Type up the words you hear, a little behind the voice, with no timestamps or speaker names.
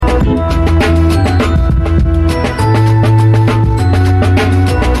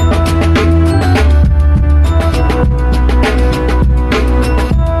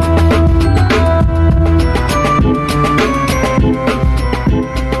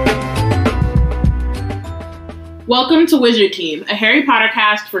Welcome to Wizard Team, a Harry Potter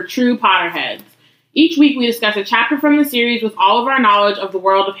cast for true Potterheads. Each week we discuss a chapter from the series with all of our knowledge of the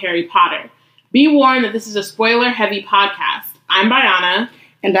world of Harry Potter. Be warned that this is a spoiler-heavy podcast. I'm Biana.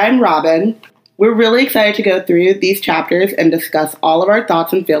 And I'm Robin. We're really excited to go through these chapters and discuss all of our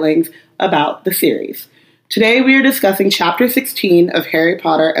thoughts and feelings about the series. Today we are discussing Chapter 16 of Harry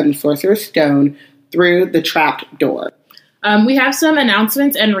Potter and the Sorcerer's Stone, Through the Trapped Door. We have some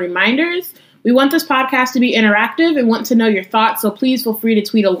announcements and reminders. We want this podcast to be interactive and want to know your thoughts, so please feel free to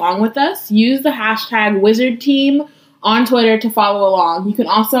tweet along with us. Use the hashtag WizardTeam on Twitter to follow along. You can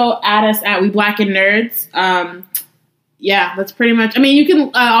also add us at WeBlackandNerds. That's pretty much... you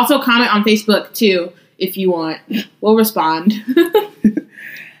can also comment on Facebook, too, if you want. We'll respond.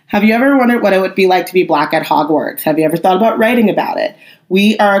 Have you ever wondered what it would be like to be Black at Hogwarts? Have you ever thought about writing about it?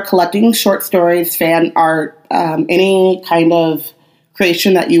 We are collecting short stories, fan art, any kind of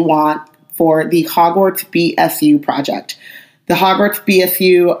creation that you want for the Hogwarts BSU project. The Hogwarts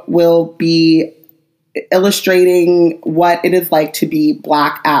BSU will be illustrating what it is like to be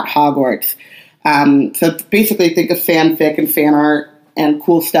Black at Hogwarts. So basically think of fanfic and fan art and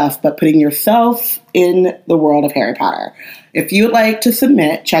cool stuff, but putting yourself in the world of Harry Potter. If you would like to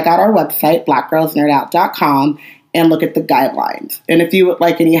submit, check out our website, blackgirlsnerdout.com, and look at the guidelines. And if you would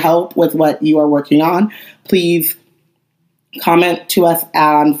like any help with what you are working on, please comment to us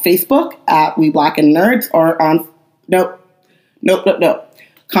on Facebook at We Black and Nerds or on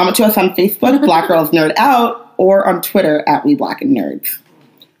Comment to us on Facebook, Black Girls Nerd Out, or on Twitter at We Black and Nerds.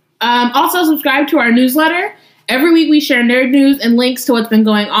 Also subscribe to our newsletter. Every week we share nerd news and links to what's been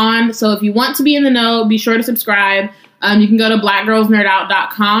going on. So if you want to be in the know, be sure to subscribe. You can go to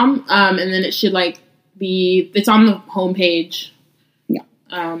blackgirlsnerdout.com and then it should it's on the homepage.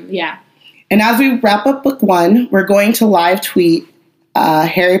 Yeah. And as we wrap up book one, we're going to live tweet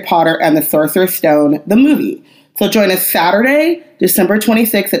Harry Potter and the Sorcerer's Stone, the movie. So join us Saturday, December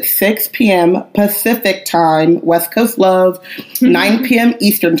 26th at 6 p.m. Pacific time, West Coast Love, 9 p.m.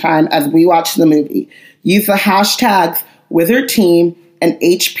 Eastern time as we watch the movie. Use the hashtags Wizard Team and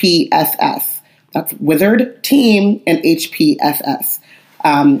HPSS. That's Wizard Team and HPSS.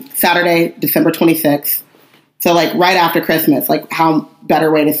 Saturday, December 26th. So, right after Christmas, how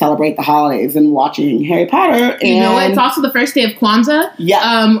better way to celebrate the holidays than watching Harry Potter. And, you know, it's also the first day of Kwanzaa.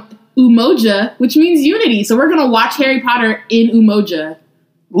 Yeah. Umoja, which means unity. So we're going to watch Harry Potter in Umoja.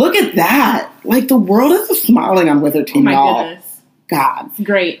 Look at that. The world is just smiling on Wizard Team, y'all. Oh, my goodness. God. It's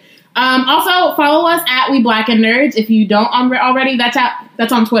great. Also, follow us at We Black and Nerds. If you don't already,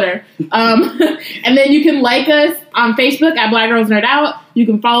 that's on Twitter. And then you can like us on Facebook at Black Girls Nerd Out. You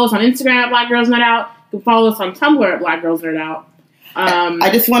can follow us on Instagram at Black Girls Nerd Out. You can follow us on Tumblr at Black Girls Nerd Out. I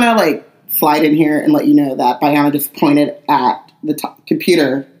just want to slide in here and let you know that Biana just pointed at the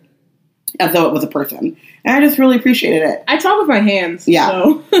computer as though it was a person. And I just really appreciated it. I talk with my hands. Yeah.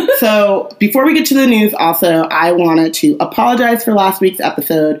 So. So before we get to the news, also, I wanted to apologize for last week's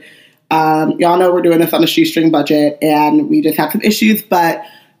episode. Y'all know we're doing this on a shoestring budget, and we just had some issues, but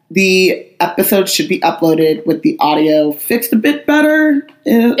the episode should be uploaded with the audio fixed a bit better.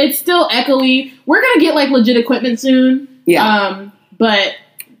 It's still echoey. We're going to get legit equipment soon. Yeah. But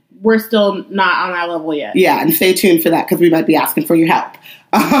we're still not on that level yet. Yeah, and stay tuned for that because we might be asking for your help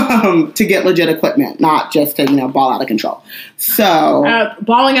to get legit equipment, not just to, ball out of control. So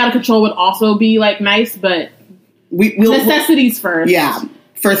balling out of control would also be nice, but we'll necessities first. Yeah.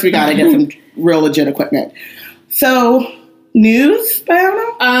 First, we got to get some real legit equipment. So, news,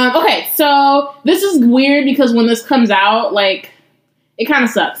 Biana? Okay, so this is weird because when this comes out, it kind of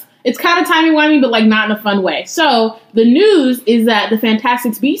sucks. It's kind of timey-wimey, but, not in a fun way. So, the news is that the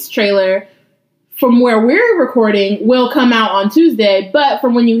Fantastic Beasts trailer, from where we're recording, will come out on Tuesday, but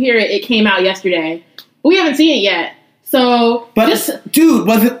from when you hear it, it came out yesterday. We haven't seen it yet. So, dude,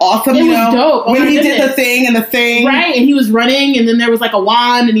 was it awesome? It was dope. When he did the thing. Right, and he was running, and then there was a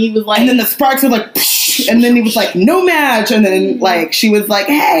wand, and he was and then the sparks were psh, and then he was no match, and then she was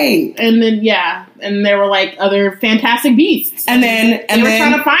hey. And then, and there were other Fantastic Beasts. And then they were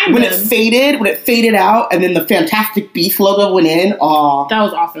trying to find when them. it faded out, and then the Fantastic Beasts logo went in, oh. That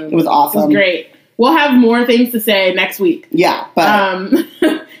was awesome. It was awesome. It was great. We'll have more things to say next week. Yeah, but.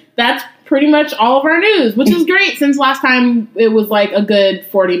 That's pretty much all of our news, which is great since last time it was a good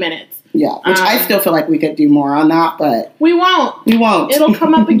 40 minutes. Yeah, which I still feel like we could do more on that, but we won't. We won't. It'll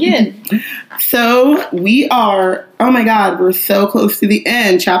come up again. So we are, oh my God, we're so close to the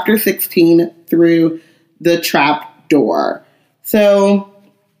end. Chapter 16 through the trap door. So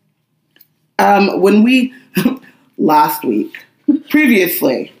when we, last week,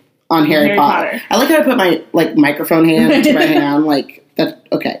 previously on Harry Potter. I like how I put my microphone hand into my hand. That's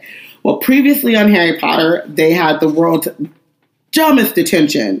okay. Well, previously on Harry Potter, they had the world's dumbest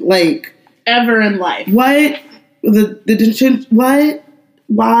detention, ever in life. What? The detention? What?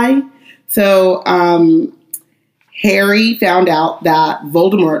 Why? So, Harry found out that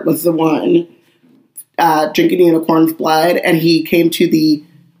Voldemort was the one drinking the unicorn's blood, and he came to the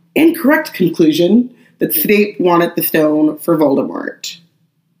incorrect conclusion that Snape wanted the stone for Voldemort.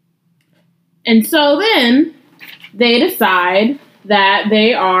 And so then they decide that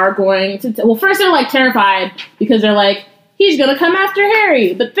they are going to... well, first they're terrified because they're like, he's going to come after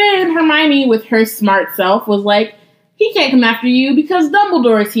Harry. But then Hermione, with her smart self, was like, he can't come after you because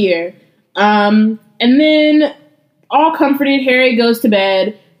Dumbledore's here. And then, all comforted, Harry goes to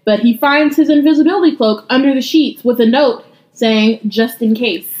bed, but he finds his invisibility cloak under the sheets with a note saying, just in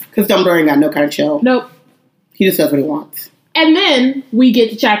case. Because Dumbledore ain't got no kind of chill. Nope. He just does what he wants. And then we get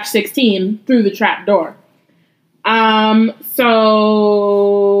to chapter 16 through the trap door.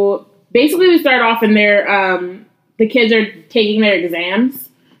 So basically we start off in their, the kids are taking their exams.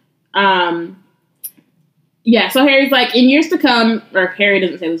 Yeah, so Harry's like, in years to come, or Harry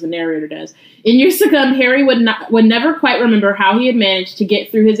doesn't say this, the narrator does. In years to come, Harry would never quite remember how he had managed to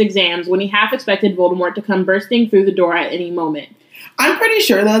get through his exams when he half expected Voldemort to come bursting through the door at any moment. I'm pretty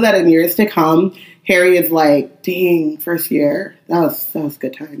sure, though, that in years to come, Harry is like, dang, first year. That was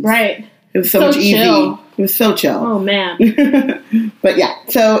good times. Right. It was so much chill. easy. It was so chill. Oh, man. But yeah,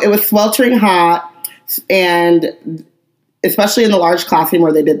 so it was sweltering hot, and especially in the large classroom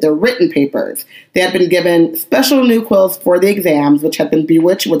where they did their written papers, they had been given special new quills for the exams, which had been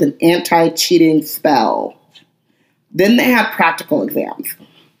bewitched with an anti-cheating spell. Then they had practical exams.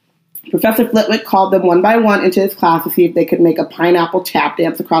 Professor Flitwick called them one by one into his class to see if they could make a pineapple tap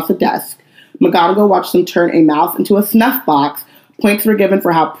dance across the desk. McGonagall watched them turn a mouse into a snuff box. Points were given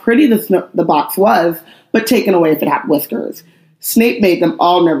for how pretty the box was, but taken away if it had whiskers. Snape made them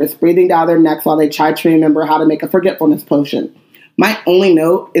all nervous, breathing down their necks while they tried to remember how to make a forgetfulness potion. My only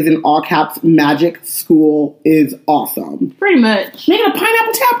note is in all caps, magic school is awesome. Pretty much. Making a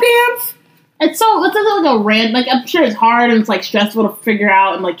pineapple tap dance? It's like a random, I'm sure it's hard and it's stressful to figure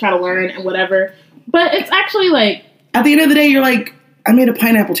out and try to learn and whatever. But it's actually at the end of the day, you're like, I made a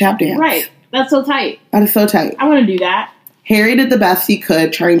pineapple tap dance. Right. That's so tight. That is so tight. I want to do that. Harry did the best he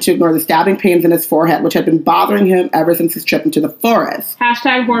could, trying to ignore the stabbing pains in his forehead, which had been bothering him ever since his trip into the forest.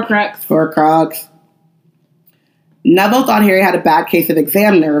 Hashtag Horcrux. Horcrux. Neville thought Harry had a bad case of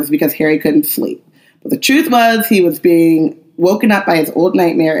exam nerves because Harry couldn't sleep. But the truth was he was being woken up by his old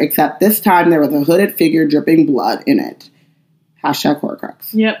nightmare, except this time there was a hooded figure dripping blood in it. Hashtag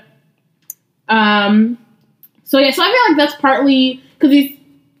Horcrux. Yep. So I feel like that's partly, because it's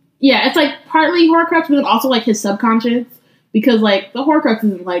partly Horcrux, but then also his subconscious. Because, the Horcrux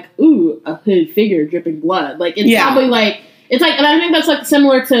isn't ooh, a hooded figure dripping blood. It's probably, and I think that's,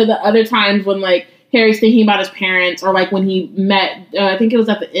 similar to the other times when, Harry's thinking about his parents, or, when he met, I think it was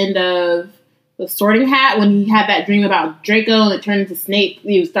at the end of The Sorting Hat, when he had that dream about Draco, and it turned into Snape,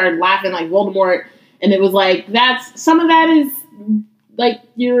 he started laughing like Voldemort, and it was, some of that is,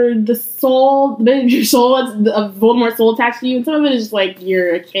 your soul of Voldemort's soul attached to you, and some of it is just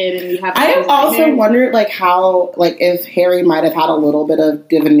you're a kid and you have. I have also wondered how if Harry might have had a little bit of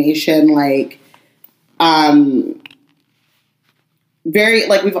divination, very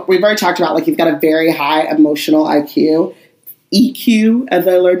we've already talked about he's got a very high emotional IQ, EQ as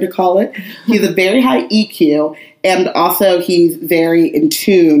I learned to call it. He's a very high EQ, and also he's very in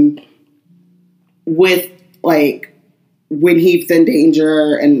tune with when he's in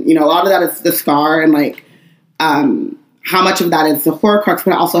danger, and a lot of that is the scar, and how much of that is the Horcrux,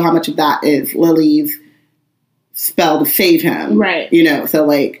 but also how much of that is Lily's spell to save him, right? So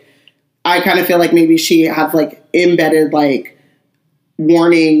I kind of feel maybe she has embedded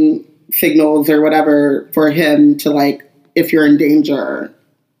warning signals or whatever for him to if you're in danger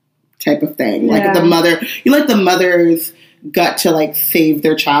type of thing. Yeah. The mother's gut to save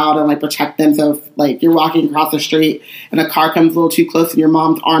their child and protect them. So if you're walking across the street and a car comes a little too close and your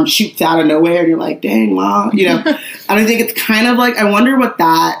mom's arm shoots out of nowhere and you're like, dang, Mom, and I think it's kind of I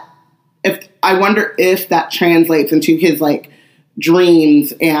wonder if that translates into his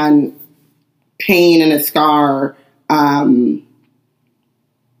dreams and pain and a scar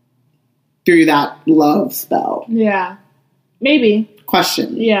through that love spell. Yeah. Maybe.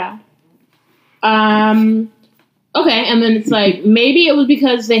 Question. Yeah. Okay, and then it's like, maybe it was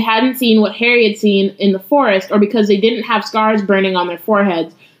because they hadn't seen what Harry had seen in the forest, or because they didn't have scars burning on their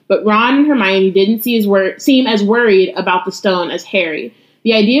foreheads, but Ron and Hermione didn't seem as worried about the stone as Harry.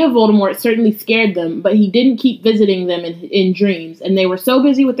 The idea of Voldemort certainly scared them, but he didn't keep visiting them in dreams, and they were so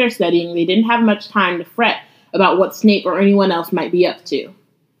busy with their studying they didn't have much time to fret about what Snape or anyone else might be up to.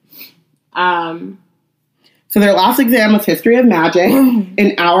 So their last exam was History of Magic.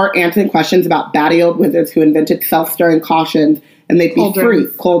 An hour answering questions about batty old wizards who invented self-stirring cautions, and they'd be free.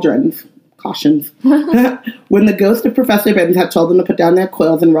 Cauldrons. Cautions. When the ghost of Professor Binns had told them to put down their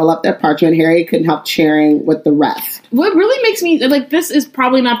quills and roll up their parchment, Harry couldn't help cheering with the rest. What really makes me, like, this is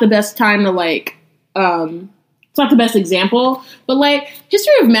probably not the best time to, like, it's not the best example, but, like,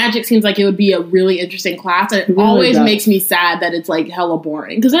 History of Magic seems like it would be a really interesting class, and it really always makes me sad that it's, like, hella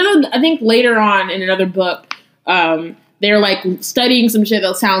boring. Because I think later on in another book, they're, like, studying some shit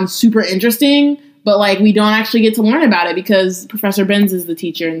that sounds super interesting, but, like, we don't actually get to learn about it because Professor Binns is the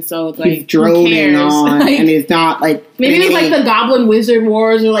teacher, and so it's, like, he's droning on, like, and he's not, like... Maybe it's, like, the Goblin Wizard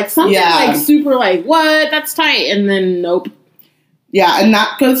Wars, or, like, something, like, super, like, what? That's tight, and then, nope. Yeah, and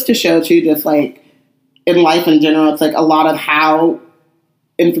that goes to show, too, just, like, in life in general, it's, like, a lot of how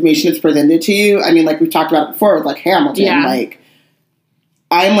information is presented to you. I mean, like, we've talked about it before with, like, Hamilton. Yeah. Like,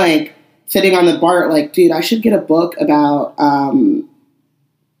 I'm, like, sitting on the bar, like, dude, I should get a book about,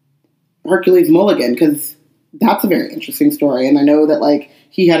 Hercules Mulligan, because that's a very interesting story. And I know that, like,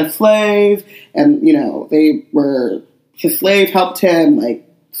 he had a slave, and, you know, his slave helped him, like,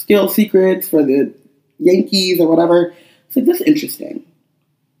 steal secrets for the Yankees or whatever. It's like, that's interesting.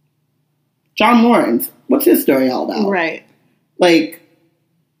 John Lawrence, what's his story all about? Right. Like,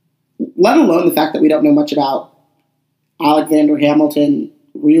 let alone the fact that we don't know much about Alexander Hamilton,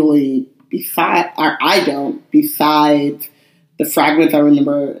 really, besides the fragments I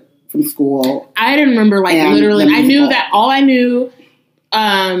remember from school. I didn't remember, like, literally. I knew that all I knew,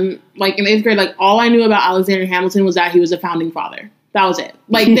 like, in 8th grade, like, all I knew about Alexander Hamilton was that he was a founding father. That was it.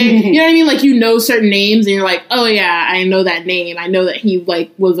 Like, you know what I mean? Like, you know certain names, and you're like, oh, yeah, I know that name. I know that he,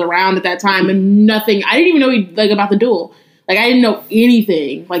 like, was around at that time, and nothing. I didn't even know, about the duel. Like, I didn't know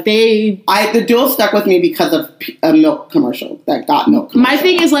anything. Like, the duel stuck with me because of a milk commercial, that Got Milk commercial. My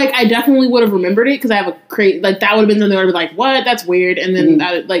thing is, like, I definitely would have remembered it, because I have a like, that would have been something I would be like, what? That's weird. And then,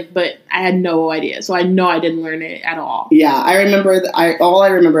 but I had no idea. So I know I didn't learn it at all. Yeah, I remember, all I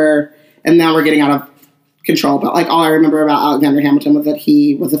remember, and now we're getting out of control, but, like, all I remember about Alexander Hamilton was that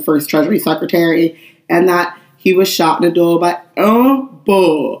he was the first Treasury Secretary, and that he was shot in a duel by a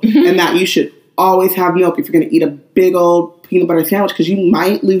bull, and that you should always have milk if you're going to eat a big old peanut butter sandwich, because you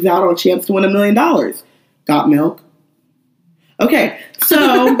might lose out on a chance to win $1 million. Got milk? Okay,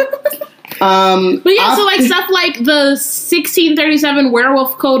 so... but yeah, so, like, stuff like the 1637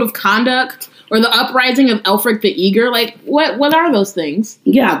 Werewolf Code of Conduct, or the uprising of Elfric the Eager, like, what are those things?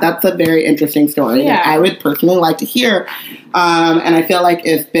 Yeah, that's a very interesting story that I would personally like to hear. And I feel like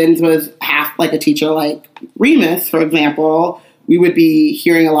if Binns was half like a teacher like Remus, for example, we would be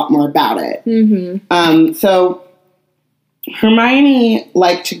hearing a lot more about it. Mm-hmm. So Hermione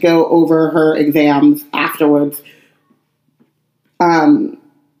liked to go over her exams afterwards.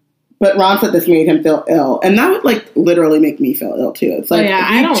 But Ron said this made him feel ill, and that would, like, literally make me feel ill too. It's like,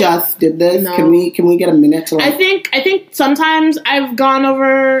 if we just did this, no. Can we get a minute to, like... I think sometimes I've gone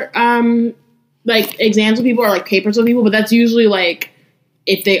over like exams with people or, like, papers with people, but that's usually, like,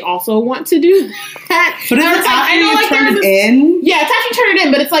 if they also want to do that. But it's after you turn it in? Yeah, it's after you turn it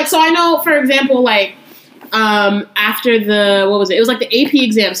in, but it's like, so I know, for example, like, after the, what was it? It was like the AP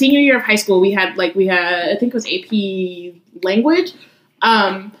exam. Senior year of high school, we had, I think it was AP language.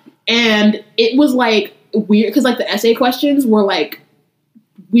 And it was, like, weird, because, like, the essay questions were, like,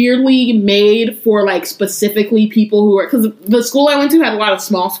 weirdly made for, like, specifically people who were, because the school I went to had a lot of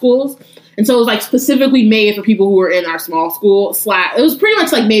small schools, and so it was, like, specifically made for people who were in our small school, it was pretty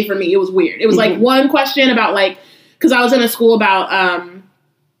much, like, made for me. It was weird. It was, like, one question about, like, because I was in a school about,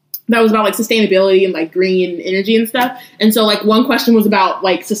 that was about, like, sustainability and, like, green energy and stuff, and so, like, one question was about,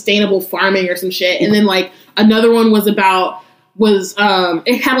 like, sustainable farming or some shit, and then, like, another one was about...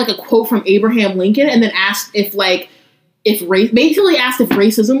 it had, like, a quote from Abraham Lincoln, and then asked if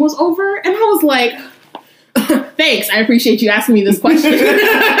racism was over, and I was like, thanks, I appreciate you asking me this question.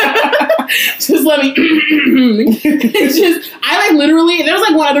 Just let me, it's just, I, like, literally, there was,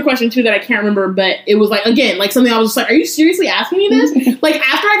 like, one other question too that I can't remember, but it was like, again, like something I was just like, are you seriously asking me this? Like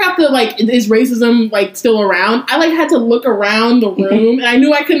after I got the like, is racism like still around? I like had to look around the room, and I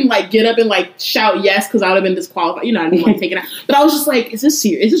knew I couldn't like get up and like shout yes because I would have been disqualified. You know, I didn't like take it out. But I was just like, is this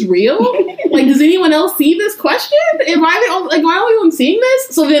serious? Is this real? Like, does anyone else see this question? Am I the only one seeing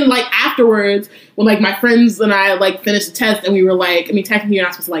this? So then like afterwards, when like my friends and I like finished the test, and we were like, I mean, technically you're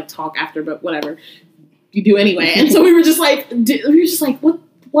not supposed to like talk after, but whatever. You do anyway. And so we were just like,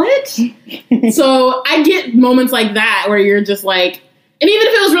 what? So I get moments like that where you're just like, and even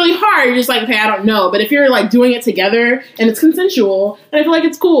if it was really hard, you're just like, okay, I don't know. But if you're like doing it together and it's consensual, then I feel like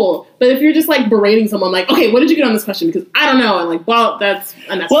it's cool. But if you're just like berating someone like, okay, what did you get on this question? Because I don't know. And like, well, that's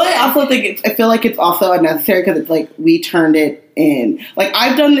unnecessary. Well, I also think I feel like it's also unnecessary because it's like, we turned it in. Like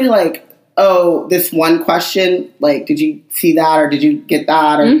I've done the like, oh, this one question, like, did you see that or did you get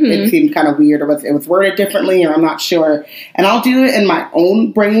that? Or it seemed kind of weird, or it was worded differently, or I'm not sure. And I'll do it in my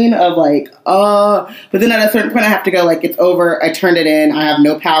own brain of like, but then at a certain point I have to go like, it's over. I turned it in. I have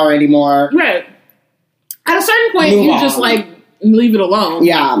no power anymore. Right. At a certain point, you just like leave it alone.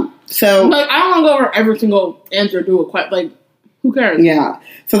 Yeah. So like, I don't want to go over every single answer, do a question. Like, who cares? Yeah.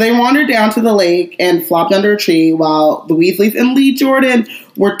 So they wandered down to the lake and flopped under a tree while the Weasleys and Lee Jordan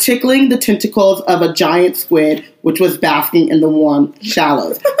were tickling the tentacles of a giant squid, which was basking in the warm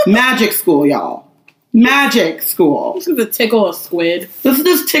shallows. Magic school, y'all. Magic school. This is a tickle a squid. This is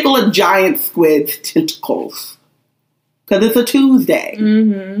just tickle a giant squid's tentacles. Because it's a Tuesday.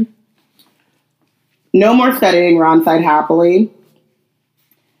 Mm-hmm. No more studying, Ron sighed happily.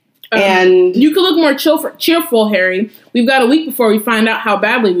 And you could look more cheerful, Harry. We've got a week before we find out how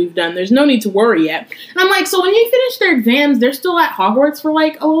badly we've done. There's no need to worry yet. And I'm like, so when you finish their exams, they're still at Hogwarts for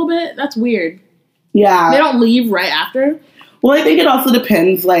like a little bit? That's weird. Yeah. They don't leave right after? Well, I think it also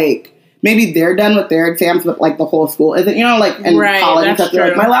depends, like, maybe they're done with their exams, but like the whole school isn't, you know, like in college and stuff. They're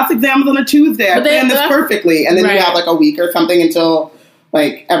like, my last exam was on a Tuesday. I planned this perfectly. And then you have like a week or something until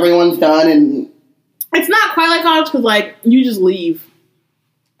like everyone's done. And it's not quite like college because like you just leave.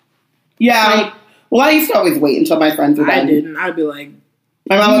 Yeah. Like, well, I used to always wait until my friends were done. I didn't. I'd be like...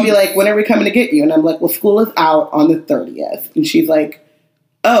 My mom would be like, when are we coming to get you? And I'm like, well, school is out on the 30th. And she's like,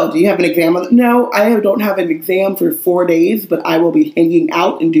 oh, do you have an exam? No, I don't have an exam for 4 days, but I will be hanging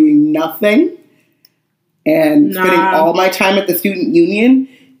out and doing nothing. And spending all my time at the student union,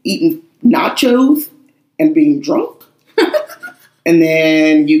 eating nachos and being drunk. And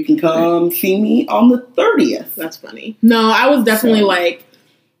then you can come see me on the 30th. That's funny. No, I was definitely like...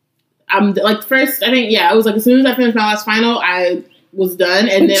 I'm like first. I think it was like as soon as I finished my last final, I was done.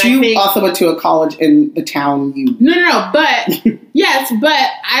 And then you I think also went to a college in the town. No. But yes, but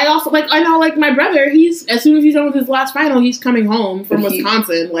I also like I know like my brother. He's as soon as he's done with his last final, he's coming home from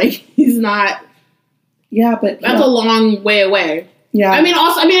Wisconsin. Like he's not. Yeah, but that's a long way away. Yeah. I mean,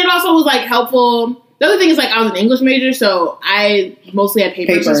 it also was like helpful. The other thing is, like, I was an English major, so I mostly had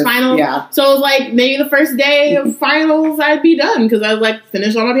papers as finals. Yeah. So it was like, maybe the first day of finals, I'd be done, because I was like,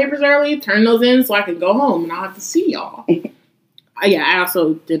 finish all my papers early, turn those in so I could go home, and I'll have to see y'all. I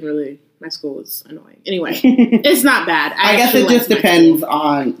also didn't really, my school was annoying. Anyway, it's not bad. I guess it just depends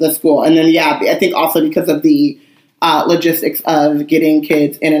on the school. And then, I think also because of the logistics of getting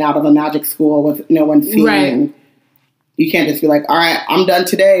kids in and out of a magic school with no one seeing. Right. You can't just be like, all right, I'm done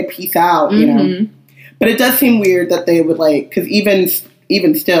today, peace out, you know. But it does seem weird that they would like, because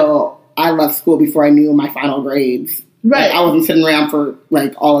even still, I left school before I knew my final grades. Right. Like, I wasn't sitting around for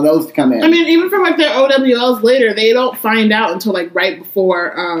like all of those to come in. I mean, even for like their OWLs later, they don't find out until like right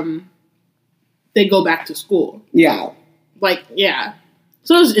before they go back to school. Yeah. Like, yeah.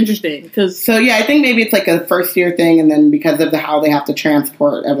 So it was interesting because. So yeah, I think maybe it's like a first year thing, and then because of how they have to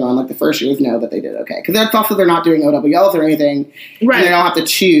transport everyone, like the first years know that they did okay, because that's also they're not doing OWLs or anything, right? And they don't have to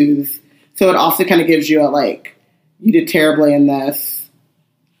choose. So it also kind of gives you a, like, you did terribly in this.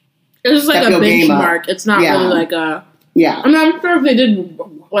 It's just like a benchmark. It's not really like a... Yeah. I mean, I'm sure if they did,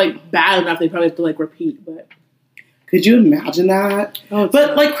 like, bad enough, they probably have to, like, repeat, but... Could you imagine that? Oh,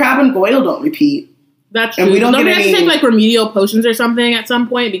 but, like, Crabbe and Goyle don't repeat. That's true. And we don't have to take, like, remedial potions or something at some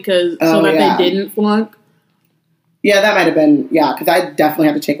point because... so that they didn't flunk. Yeah, that might have been... Yeah, because I definitely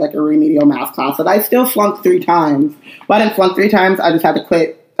had to take, like, a remedial math class. But I still flunked 3 times. Well, I didn't flunk 3 times. I just had to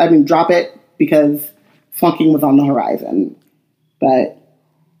quit... drop it because flunking was on the horizon. But,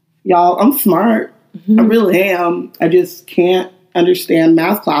 y'all, I'm smart. Mm-hmm. I really am. I just can't understand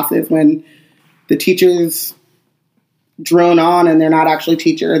math classes when the teachers drone on and they're not actually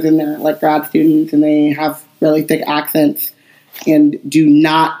teachers and they're like grad students and they have really thick accents and do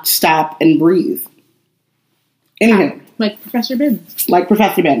not stop and breathe. Anywho. Like Professor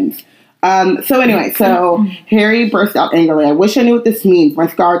Binns. So anyway, Harry burst out angrily. I wish I knew what this means. My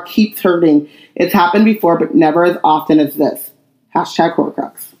scar keeps hurting. It's happened before, but never as often as this. Hashtag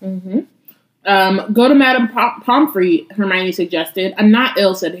Horcrux. Mm-hmm. Go to Madame Pomfrey, Hermione suggested. I'm not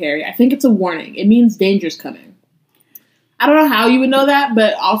ill, said Harry. I think it's a warning. It means danger's coming. I don't know how you would know that,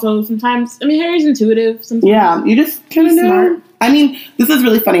 but also sometimes, Harry's intuitive. Sometimes. Yeah, you just kind of know. Smart. I mean, this is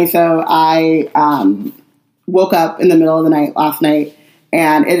really funny. So I woke up in the middle of the night last night,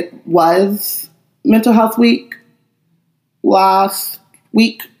 and it was Mental Health Week last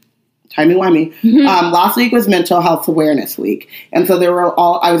week. Timey-wimey. Last week was Mental Health Awareness Week. And so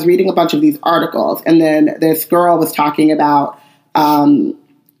I was reading a bunch of these articles, and then this girl was talking about a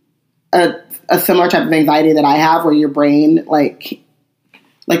similar type of anxiety that I have, where your brain, like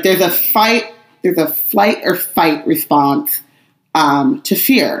there's a flight or fight response to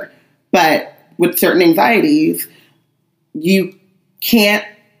fear. But with certain anxieties, you can't,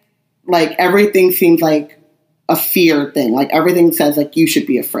 everything seems like a fear thing. Everything says, you should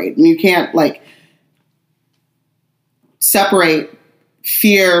be afraid. And you can't, separate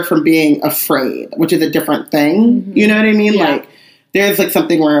fear from being afraid, which is a different thing. Mm-hmm. You know what I mean? Yeah. There's,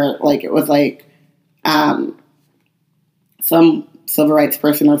 something where, it was, some civil rights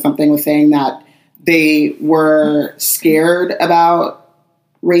person or something was saying that they were scared about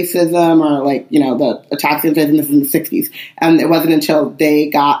racism or, the attacks against racism in the 60s. And it wasn't until they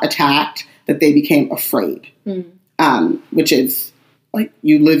got attacked that they became afraid, which is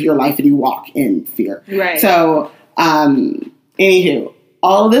you live your life and you walk in fear. Right. So, anywho,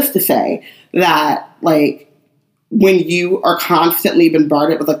 all of this to say that when you are constantly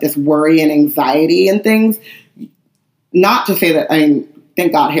bombarded with this worry and anxiety and things, not to say that,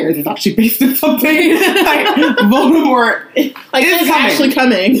 thank God Harry's is actually based in something. Voldemort is actually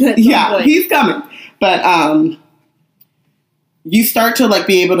coming. Yeah, he's coming. But you start to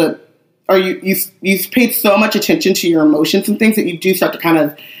be able to, or you paid so much attention to your emotions and things that you do start to kind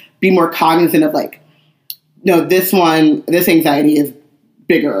of be more cognizant of no, this anxiety is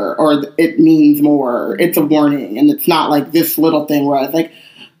bigger, or it means more. It's a warning, and it's not this little thing where I was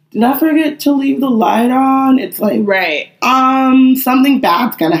did I forget to leave the light on? It's right. Something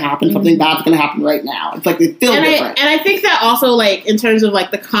bad's gonna happen. Mm-hmm. Something bad's gonna happen right now. It's they feel different. And I think that also in terms of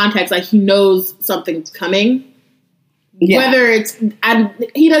the context, he knows something's coming. Yeah. Whether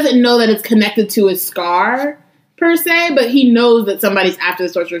he doesn't know that it's connected to his scar per se, but he knows that somebody's after the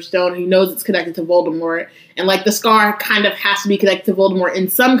Sorcerer's Stone. He knows it's connected to Voldemort, and the scar kind of has to be connected to Voldemort in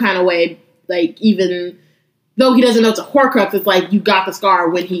some kind of way. Even though he doesn't know it's a Horcrux, it's you got the scar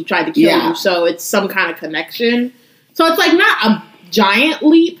when he tried to kill you, so it's some kind of connection. So it's not a giant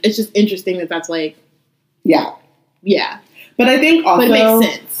leap. It's just interesting that that's yeah. But I think also, but it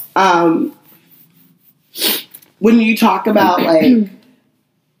makes sense. When you talk about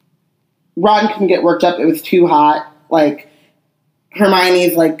Ron can get worked up, it was too hot.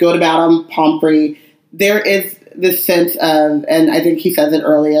 Hermione's go to Madame Pomfrey. There is this sense of, and I think he says it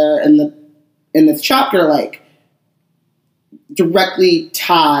earlier in this chapter, directly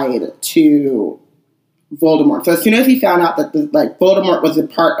tied to Voldemort. So as soon as he found out that Voldemort was a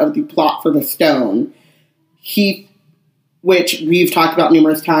part of the plot for the stone, which we've talked about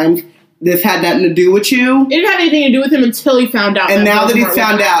numerous times, this had nothing to do with you. It didn't have anything to do with him until he found out. And now that he's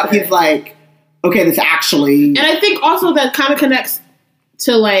found out, he's okay, this actually... And I think also that kind of connects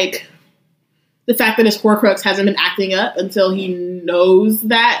to, the fact that his Horcrux hasn't been acting up until he knows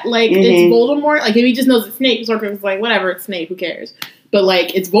that, it's Voldemort. If he just knows it's Snape, his Horcrux is whatever, it's Snape, who cares? But,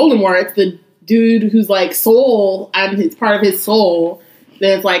 it's Voldemort, it's the dude whose, soul, and it's part of his soul,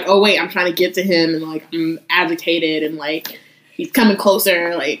 that it's oh, wait, I'm trying to get to him, and, I'm agitated, and, he's coming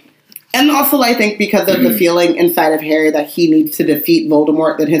closer, And also, I think because of the feeling inside of Harry that he needs to defeat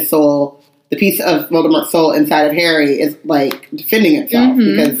Voldemort, that his soul, the piece of Voldemort's soul inside of Harry is, defending itself.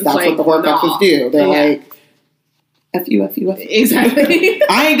 Because that's what the Horcruxes do. They're F you, F you, F you. Exactly.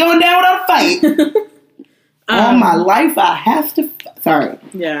 I ain't going down without a fight. All my life, I have to... Sorry.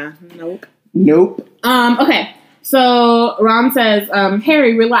 Yeah. Nope. Okay. So, Ron says,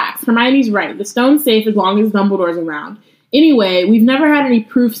 Harry, relax. Hermione's right. The stone's safe as long as Dumbledore's around. Anyway, we've never had any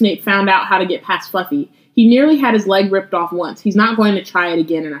proof Snape found out how to get past Fluffy. He nearly had his leg ripped off once. He's not going to try it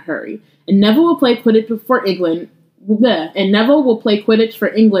again in a hurry. And Neville will play Quidditch for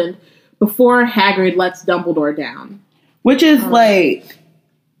England. Before Hagrid lets Dumbledore down. Which is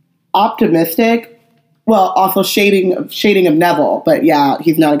optimistic. Well, also shading of Neville, but yeah,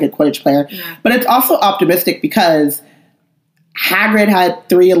 he's not a good Quidditch player. Yeah. But it's also optimistic because Hagrid had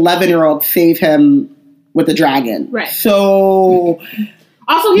 3 11-year-olds save him with the dragon. Right. So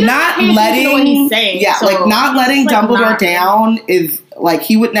also, he not letting what he's saying. Yeah, so not letting Dumbledore down is like,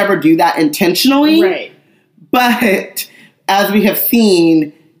 he would never do that intentionally. Right. But as we have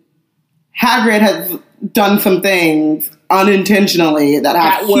seen, Hagrid has done some things unintentionally that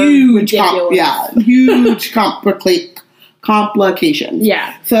have huge complications.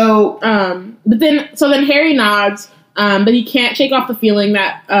 Yeah. So, but then Harry nods, but he can't shake off the feeling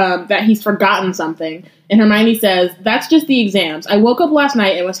that he's forgotten something. And Hermione says, "That's just the exams. I woke up last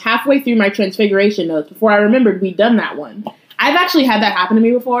night and was halfway through my Transfiguration notes before I remembered we'd done that one." I've actually had that happen to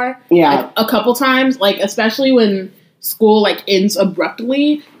me before. Yeah. Like, a couple times, like, especially when school, like, ends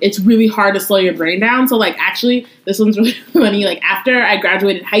abruptly, it's really hard to slow your brain down. So, like, actually, this one's really funny. Like, after I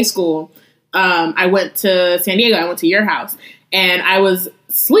graduated high school, I went to San Diego. I went to your house. And I was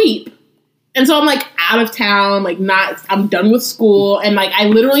asleep. And so I'm, like, out of town, like, I'm done with school. And, like, I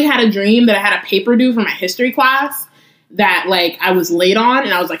literally had a dream that I had a paper due for my history class that, like, I was late on,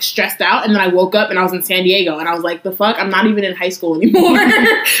 and I was, like, stressed out. And then I woke up, and I was in San Diego. And I was like, the fuck? I'm not even in high school anymore.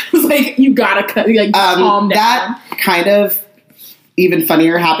 I was like, you gotta calm down. That kind of even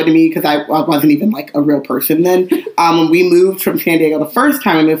funnier happened to me because I wasn't even, like, a real person then. When we moved from San Diego, the first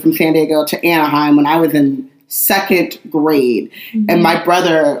time I moved from San Diego to Anaheim when I was in 2nd grade. Mm-hmm. And my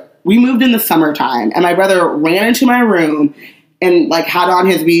brother... We moved in the summertime, and my brother ran into my room and, like, had on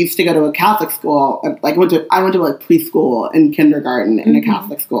we used to go to a Catholic school. Like, I went to like, preschool and kindergarten in a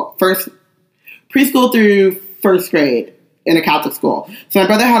Catholic school. Preschool through 1st grade in a Catholic school. So my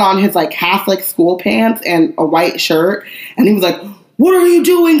brother had on his, like, Catholic school pants and a white shirt, and he was like, "What are you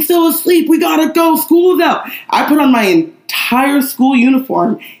doing still asleep? We gotta go. School is out." I put on my entire school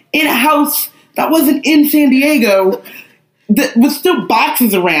uniform in a house that wasn't in San Diego, with still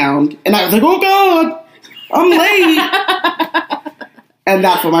boxes around, and I was like, "Oh God, I'm late." And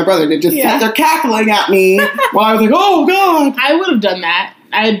that's what my brother did, just sat there cackling at me while I was like, "Oh God." I would have done that.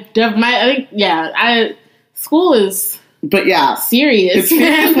 School is serious. It's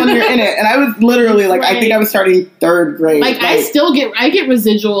serious when you're in it. And I was literally like, right. I think I was starting 3rd grade. Like, I get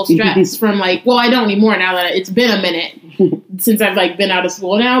residual stress from, like, well, I don't anymore now that it's been a minute since I've, like, been out of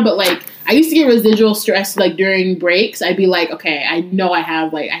school now, but, like, I used to get residual stress, like, during breaks. I'd be like, okay, I know I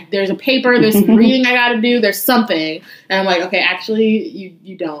have, like, there's a paper, there's some reading I gotta do, there's something. And I'm like, okay, actually,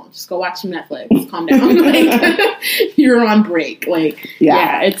 you don't. Just go watch some Netflix. Calm down. Like, you're on break. Like,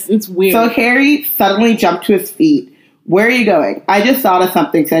 it's weird. So Harry suddenly jumped to his feet. "Where are you going?" "I just thought of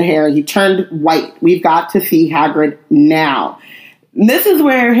something," said Harry. He turned white. "We've got to see Hagrid now." And this is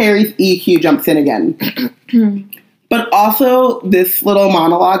where Harry's EQ jumps in again. But also, this little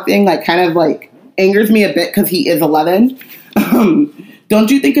monologue thing, like, kind of, like, angers me a bit because he is 11.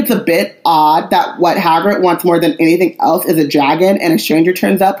 Don't you think it's a bit odd that what Hagrid wants more than anything else is a dragon, and a stranger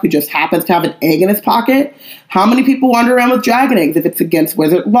turns up who just happens to have an egg in his pocket? How many people wander around with dragon eggs if it's against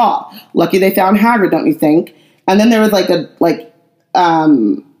wizard law? Lucky they found Hagrid, don't you think? And then there was,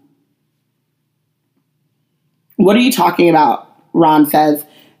 what are you talking about? Ron says.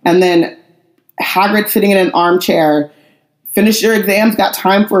 And then Hagrid sitting in an armchair, finished your exams, got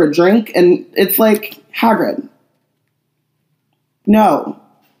time for a drink. And it's like, Hagrid. No.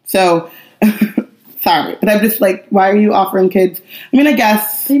 So, sorry. But I'm just like, why are you offering kids? I mean, I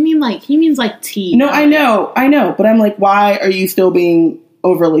guess. He means like tea. No, I know. But I'm like, why are you still being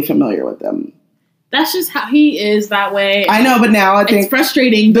overly familiar with them? That's just how he is that way. I know, but now I think it's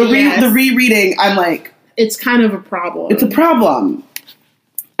frustrating. The rereading, I'm like, it's kind of a problem. It's a problem.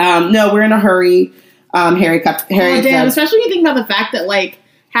 No, we're in a hurry. Harry damn, especially when you think about the fact that, like,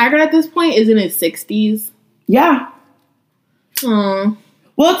 Hagrid at this point is in his 60s. Yeah. Aww.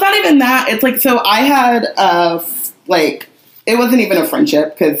 Well, it's not even that. It's like, so I had it wasn't even a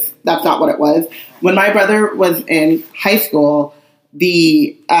friendship because that's not what it was. When my brother was in high school,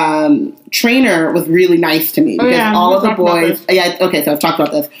 the trainer was really nice to me because all of the boys. So I've talked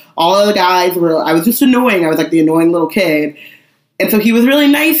about this. All of the guys I was just annoying. I was like the annoying little kid, and so he was really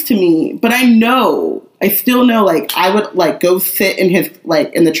nice to me. But I still know, like, I would like go sit in his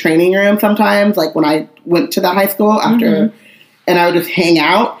in the training room sometimes, like when I went to the high school after, and I would just hang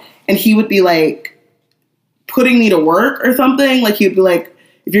out, and he would be like putting me to work or something. Like, he would be like,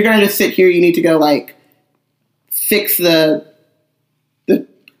 if you're gonna just sit here, you need to go like fix the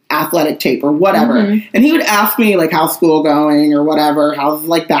athletic tape or whatever. And he would ask me like, how's school going or whatever, how's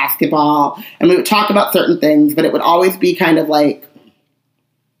like basketball, and we would talk about certain things, but it would always be kind of like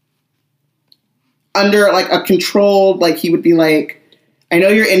under like a controlled, like, he would be like, I know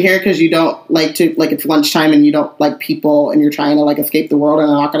you're in here because you don't like to, like, it's lunchtime and you don't like people and you're trying to like escape the world,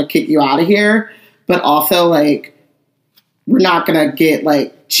 and I'm not going to kick you out of here, but also like we're not going to get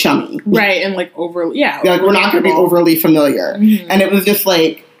like chummy, right? And like overly like we're not going to be overly familiar. And it was just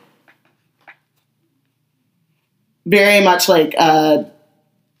like very much like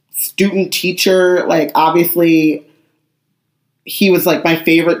student teacher. Like, obviously, he was like my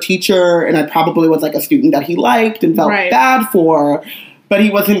favorite teacher, and I probably was like a student that he liked and felt bad for. But he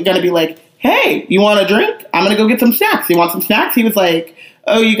wasn't going to be like, hey, you want a drink? I'm going to go get some snacks. You want some snacks? He was like,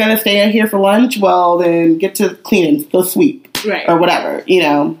 oh, you going to stay here for lunch? Well, then get to cleaning, go sweep. Right. Or whatever, you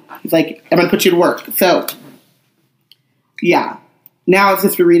know. He's like, I'm going to put you to work. So, yeah. Now it's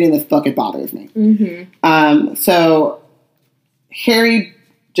just rereading this book, it bothers me. Mm-hmm. So, Harry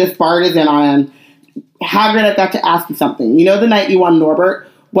just barges in on him. Hagrid, I've got to ask you something. You know the night you won Norbert?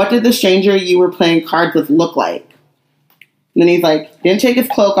 What did the stranger you were playing cards with look like? And then he's like, didn't take his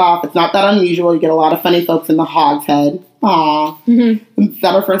cloak off. It's not that unusual. You get a lot of funny folks in the Hog's Head. Aww. Mm-hmm. Is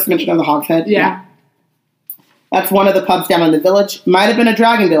that our first mention of the Hog's Head? Yeah. That's one of the pubs down in the village. Might have been a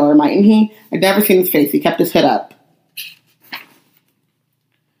dragon dealer, mightn't he? I'd never seen his face. He kept his hood up.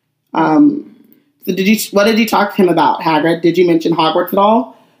 So what did you talk to him about, Hagrid? Did you mention Hogwarts at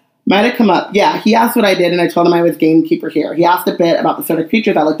all? Might have come up. Yeah, he asked what I did, and I told him I was gamekeeper here. He asked a bit about the sort of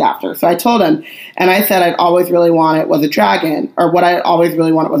creatures I looked after. So I told him, and I said I'd always really wanted was a dragon, or what I always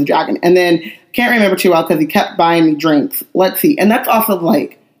really wanted was a dragon. And then, can't remember too well because he kept buying me drinks. Let's see. And that's also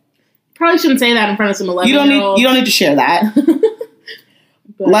like... Probably shouldn't say that in front of some 11-year-olds. You don't need to share that.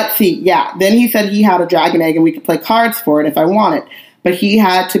 Let's see. Yeah. Then he said he had a dragon egg and we could play cards for it if I wanted. But he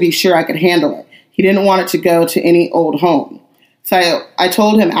had to be sure I could handle it. He didn't want it to go to any old home. So I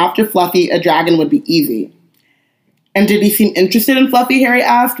told him after Fluffy, a dragon would be easy. And did he seem interested in Fluffy, Harry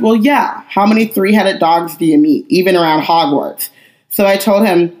asked. Well, yeah. How many three-headed dogs do you meet, even around Hogwarts? So I told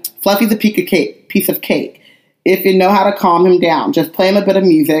him, Fluffy's a piece of cake. If you know how to calm him down, just play him a bit of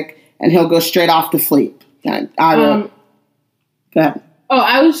music, and he'll go straight off to sleep. I will. Go ahead. Oh,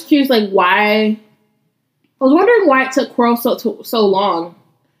 I was curious, like, why... I was wondering why it took Quirrell so long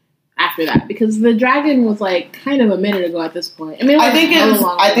after that, because the dragon was like kind of a minute ago at this point. I mean, I think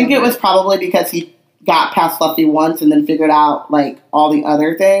it was probably because he got past Fluffy once and then figured out like all the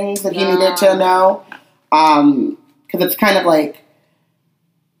other things that he needed to know. Because it's kind of like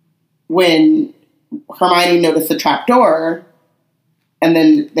when Hermione noticed the trapdoor, and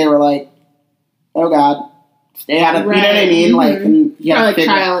then they were like, "Oh God, stay out of," you know what I mean? Mm-hmm. Like, and like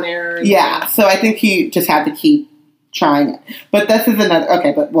trial and error. Yeah, so I think he just had to keep trying it. But this is another...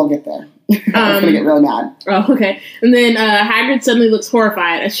 Okay, but we'll get there. I'm going to get really mad. Oh, okay. And then Hagrid suddenly looks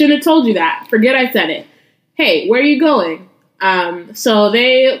horrified. I shouldn't have told you that. Forget I said it. Hey, where are you going? So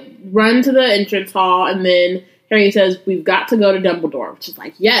they run to the entrance hall, and then Harry says, we've got to go to Dumbledore, which is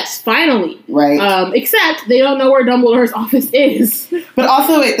like, yes, finally. Right. Except they don't know where Dumbledore's office is. But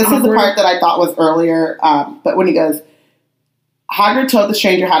also, wait, this is the part that I thought was earlier, but when he goes, Hagrid told the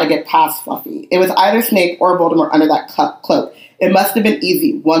stranger how to get past Fluffy. It was either Snape or Voldemort under that cloak. It must have been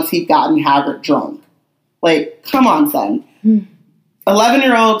easy once he'd gotten Hagrid drunk. Like, come on, son.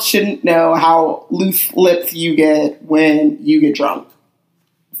 11-year-olds shouldn't know how loose lips you get when you get drunk.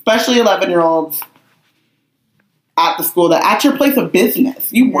 Especially 11-year-olds at the school, at your place of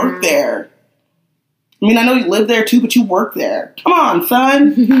business. You work there. I mean, I know you live there too, but you work there. Come on,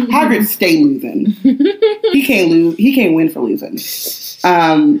 son. Hagrid stay losing. He can't lose. He can't win for losing.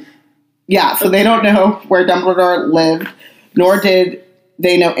 Yeah, so they don't know where Dumbledore lived, nor did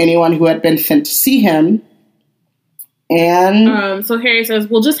they know anyone who had been sent to see him. And so Harry says,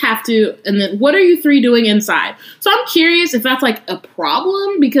 we'll just have to, and then, what are you three doing inside? So I'm curious if that's like a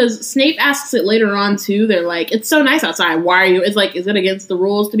problem, because Snape asks it later on too. They're like, it's so nice outside. Why are you? It's like, is it against the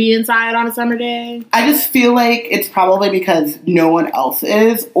rules to be inside on a summer day? I just feel like it's probably because no one else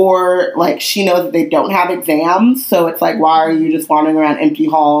is, or like she knows that they don't have exams. So it's like, why are you just wandering around empty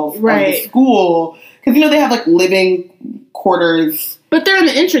halls of the school? Because, you know, they have like living quarters. But they're in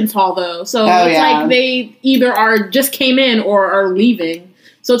the entrance hall, though, so it's like they either just came in or are leaving.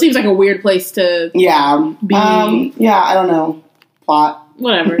 So it seems like a weird place to be. Yeah, I don't know. Plot.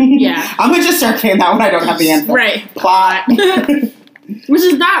 Whatever, yeah. I'm going to just start saying that when I don't have the answer. Right. Plot. Which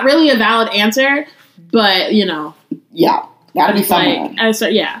is not really a valid answer, but, you know. Yeah, gotta be somewhere.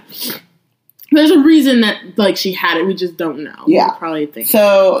 Yeah. There's a reason that, like, she had it, we just don't know. Yeah. Probably think.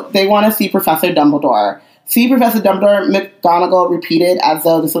 So they want to see Professor Dumbledore. See Professor Dumbledore, McGonagall repeated as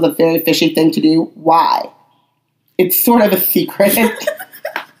though this was a very fishy thing to do. Why? It's sort of a secret.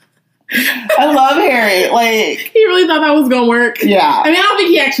 I love Harry. Like, he really thought that was going to work. Yeah. I mean, I don't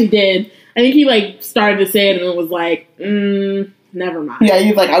think he actually did. I think he, like, started to say it and it was like, never mind. Yeah,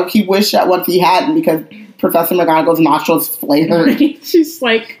 he's like, he wished that once he hadn't because Professor McGonagall's nostrils flared. She's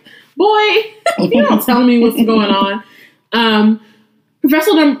like, boy, you don't tell me what's going on.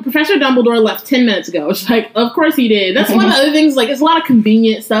 Professor Dumbledore left 10 minutes ago. Which, like, of course he did. That's one of the other things, like, it's a lot of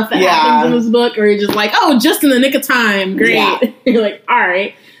convenient stuff that happens in this book, or you're just like, oh, just in the nick of time. Great. Yeah. You're like, all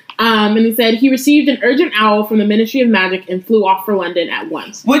right. And he said he received an urgent owl from the Ministry of Magic and flew off for London at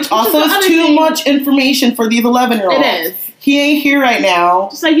once. Which also is too much information for these 11-year-olds. It is. He ain't here right now.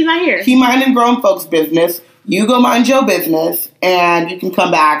 Just like he's not here. He minding grown folks' business. You go mind your business, and you can come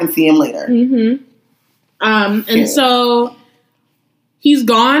back and see him later. Mm-hmm. And so he's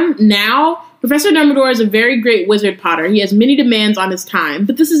gone now. Professor Dumbledore is a very great wizard, Potter. He has many demands on his time,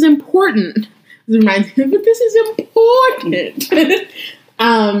 but this is important. This reminds me, but this is important.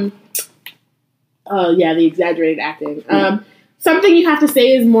 Yeah, the exaggerated acting. Something you have to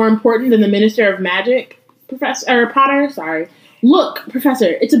say is more important than the Minister of Magic, Potter. Sorry. Look, Professor,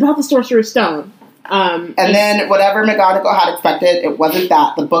 it's about the Sorcerer's Stone. And then whatever McGonagall had expected, it wasn't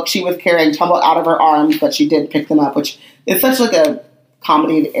that. The book she was carrying tumbled out of her arms, but she did pick them up, which is such like a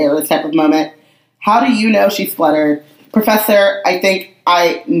comedy of errors type of moment. How do you know she spluttered? Professor, I think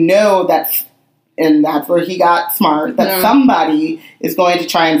I know that's where he got smart, that somebody is going to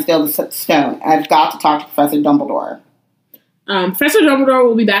try and steal the stone. I've got to talk to Professor Dumbledore. Professor Dumbledore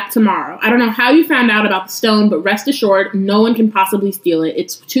will be back tomorrow. I don't know how you found out about the stone, but rest assured, no one can possibly steal it.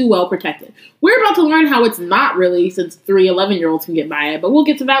 It's too well protected. We're about to learn how it's not really, since 3 11-year-olds can get by it, but we'll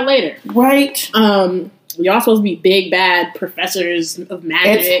get to that later. Right. Y'all supposed to be big, bad professors of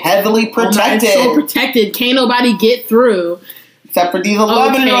magic. It's heavily protected. It's so protected. Can't nobody get through. Except for these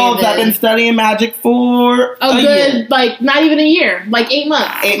 11-year-olds that have been studying magic for a year. Like, not even a year. Like, 8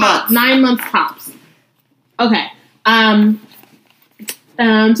 months. 8 months. 9 months tops. Okay.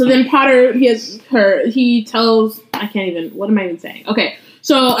 So then Potter, he tells, what am I even saying? Okay,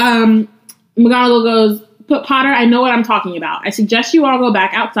 so, McGonagall goes, Potter, I know what I'm talking about. I suggest you all go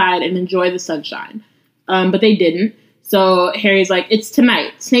back outside and enjoy the sunshine. But they didn't. So Harry's like, it's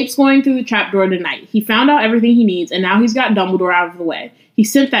tonight. Snape's going through the trapdoor tonight. He found out everything he needs, and now he's got Dumbledore out of the way. He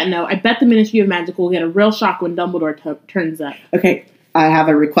sent that note. I bet the Ministry of Magic will get a real shock when Dumbledore turns up. Okay, I have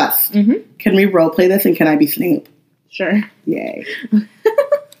a request. Mm-hmm. Can we roleplay this, and can I be Snape? Sure. Yay. Okay.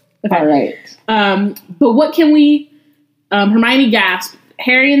 All right. But what can we... Hermione gasped.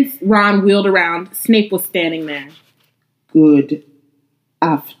 Harry and Ron wheeled around. Snape was standing there. Good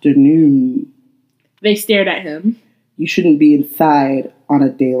afternoon. They stared at him. You shouldn't be inside on a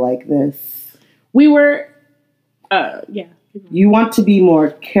day like this. We were... yeah. You want to be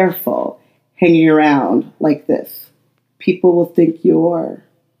more careful hanging around like this. People will think you're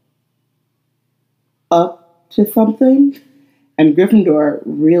up to something. And Gryffindor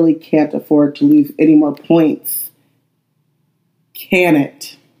really can't afford to lose any more points. Can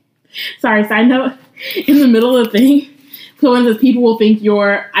it? Sorry, side note. In the middle of the thing, so when it says people will think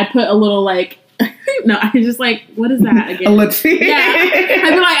you're... I put a little like... No, I was just like, what is that again? Ellipses. Yeah.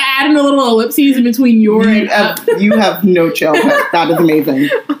 I feel like adding a little ellipses in between your and up. You have no chill. That is amazing.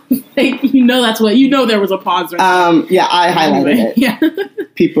 Like, there was a pause right yeah, I highlighted it. Yeah.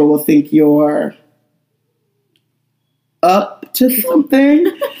 People will think you're up to something.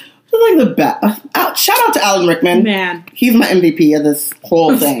 Like the best. Shout out to Alan Rickman. Man. He's my MVP of this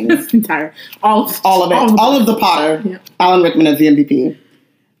whole thing. This entire... All of it. All of the Potter. Yeah. Alan Rickman is the MVP.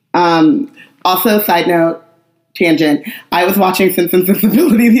 Also, side note, tangent, I was watching Sense and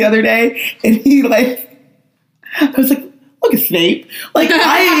Sensibility the other day, and I was like, look at Snape. Like,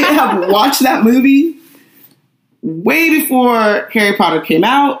 I have watched that movie way before Harry Potter came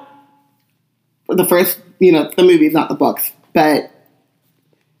out. The first, the movies, not the books. But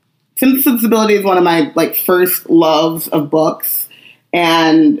Sense and Sensibility is one of my, first loves of books.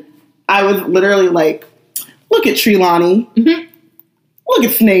 And I was literally like, look at Trelawney. Mm-hmm. Look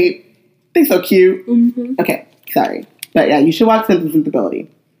at Snape. They're so cute. Mm-hmm. Okay, sorry. But yeah, you should watch Sense and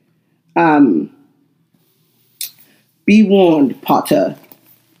Sensibility. Be warned, Potter.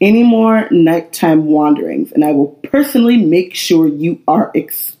 Any more nighttime wanderings, and I will personally make sure you are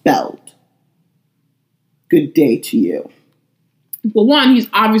expelled. Good day to you. Well, 1, he's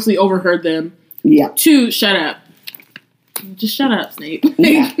obviously overheard them. Yeah. 2, shut up. Just shut up, Snape.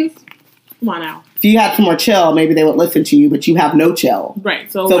 Yeah. Come on now. If you had some more chill, maybe they would listen to you, but you have no chill.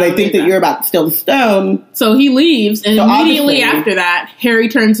 Right. So they think that you're about to steal the stone. So he leaves, and immediately after that, Harry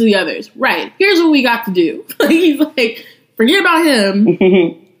turns to the others. Right. Here's what we got to do. He's like, forget about him.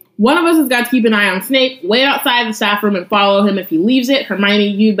 One of us has got to keep an eye on Snape, wait outside the staff room and follow him. If he leaves it, Hermione,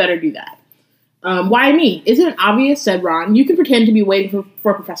 you'd better do that. Why me? Isn't it obvious, said Ron. You can pretend to be waiting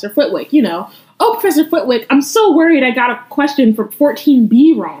for Professor Flitwick, Oh, Professor Flitwick, I'm so worried I got a question for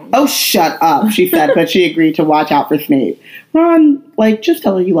 14B wrong. Oh, shut up, she said, but she agreed to watch out for Snape. Ron, just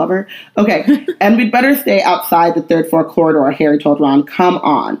tell her you love her. Okay, and we'd better stay outside the 3rd floor corridor, Harry told Ron. Come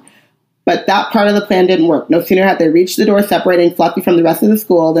on. But that part of the plan didn't work. No sooner had they reached the door separating Fluffy from the rest of the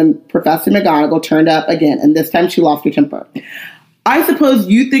school than Professor McGonagall turned up again, and this time she lost her temper. I suppose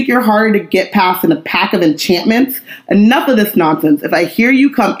you think you're harder to get past than a pack of enchantments? Enough of this nonsense. If I hear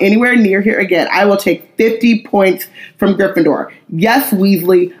you come anywhere near here again, I will take 50 points from Gryffindor. Yes,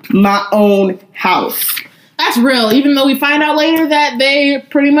 Weasley, my own house. That's real, even though we find out later that they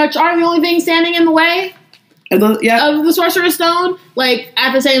pretty much are the only thing standing in the way of the Sorcerer's Stone. Like,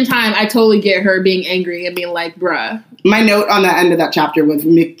 at the same time, I totally get her being angry and being like, bruh. My note on the end of that chapter was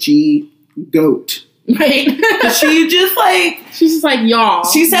McG goat. Right? She's just like, y'all.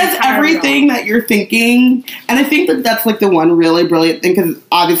 She says everything that you're thinking. And I think that that's like the one really brilliant thing, because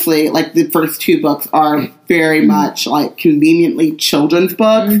obviously like the first two books are very much like conveniently children's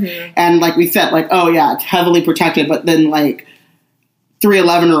books. Mm-hmm. And like we said, like, oh yeah, it's heavily protected, but then like 3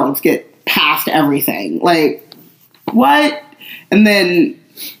 11-year-olds get past everything. Like, what? And then,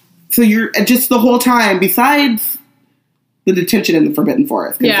 so you're just the whole time, besides the detention in the Forbidden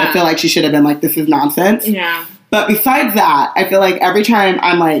Forest. Yeah. I feel like she should have been like, this is nonsense. Yeah. But besides that, I feel like every time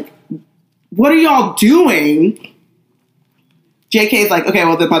I'm like, what are y'all doing? JK's like, okay,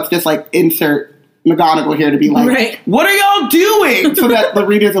 well then let's just like insert McGonagall here to be like, right. What are y'all doing? So that the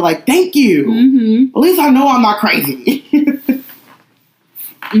readers are like, thank you. Mm-hmm. At least I know I'm not crazy.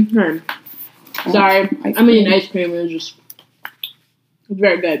 Mm-hmm. Sorry. I mean, ice cream is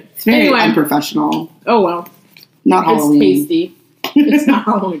very good. It's very unprofessional. Oh, well. Not Halloween. It's tasty. It's not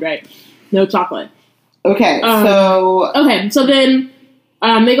Halloween, right? No chocolate. Okay, so then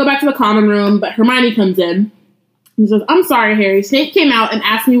they go back to the common room, but Hermione comes in. He says, I'm sorry, Harry. Snape came out and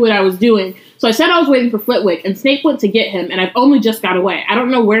asked me what I was doing. So I said I was waiting for Flitwick, and Snape went to get him, and I've only just got away. I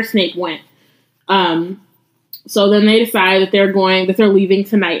don't know where Snape went. So then they decide that they're leaving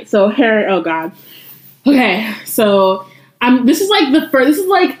tonight. So Harry, oh God. Okay, so this is a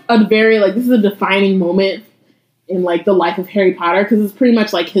defining moment in like the life of Harry Potter, because it's pretty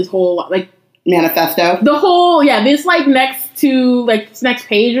much like his whole like manifesto. This like next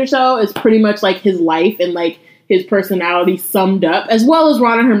page or so is pretty much like his life and like his personality summed up, as well as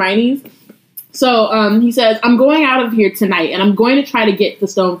Ron and Hermione's. So he says, I'm going out of here tonight, and I'm going to try to get the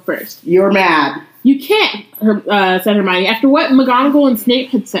stone first. You're mad. You can't, said Hermione. After what McGonagall and Snape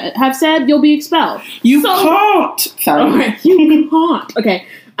have said, you'll be expelled. You can't. Sorry. Okay, you can't. Okay.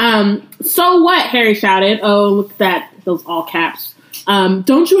 So what? Harry shouted. Oh, look at that. Those all caps.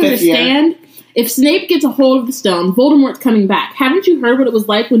 Don't you understand? If Snape gets a hold of the stone, Voldemort's coming back. Haven't you heard what it was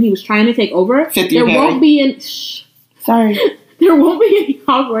like when he was trying to take over? There won't be any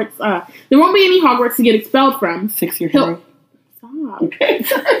Hogwarts. There won't be any Hogwarts to get expelled from. 6-year Harry. Stop. Okay.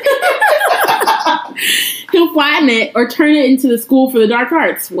 He'll flatten it or turn it into the school for the dark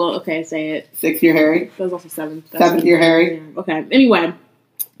arts. Well, okay, say it. 6-year Harry. That was also 7th. 7th-year Harry. Yeah. Okay. Anyway.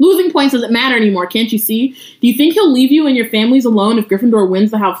 Losing points doesn't matter anymore, can't you see? Do you think he'll leave you and your families alone if Gryffindor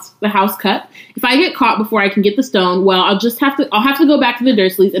wins the House Cup? If I get caught before I can get the stone, well, I'll have to go back to the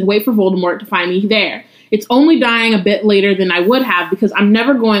Dursleys and wait for Voldemort to find me there. It's only dying a bit later than I would have, because I'm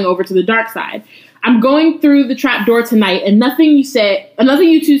never going over to the dark side. I'm going through the trap door tonight, and nothing you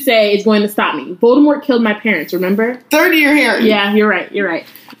two say is going to stop me. Voldemort killed my parents, remember? 3rd-year Harry. Yeah, you're right.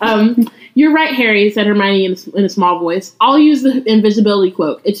 You're right, Harry, said Hermione in a small voice. I'll use the invisibility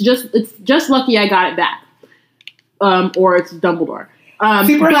cloak. It's just lucky I got it back. Or it's Dumbledore.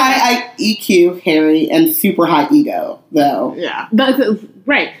 Super high EQ, Harry, and super high ego, though. Yeah.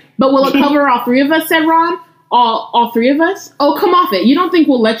 Right. But will it cover all 3 of us, said Ron? All 3 of us? Oh, come off it. You don't think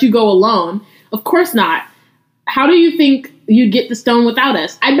we'll let you go alone? Of course not. How do you think you'd get the stone without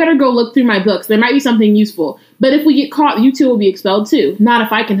us? I'd better go look through my books. There might be something useful. But if we get caught, you two will be expelled too. Not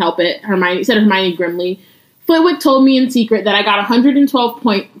if I can help it, said Hermione grimly. Flitwick told me in secret that I got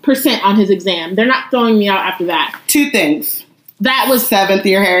 112% on his exam. They're not throwing me out after that. 2 things. That was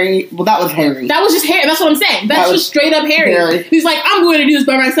 7th-year Harry. Well, that was Harry. That was just Harry. That's what I'm saying. That's just straight up Harry. He's like, I'm going to do this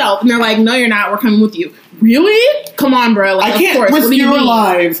by myself. And they're like, no, you're not. We're coming with you. Really? Come on, bro. Like, I can't risk your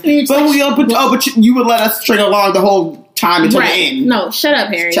lives. But you would let us string along the whole time until the end. No, shut up,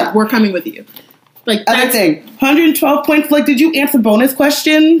 Harry. We're coming with you. Like, other thing, 112 points. Like, did you answer bonus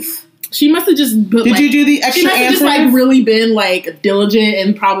questions? She must have just. Did you do the extra answers? She must have just really been diligent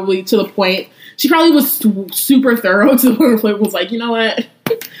and probably to the point. She probably was super thorough to the point where Flip was like, you know what?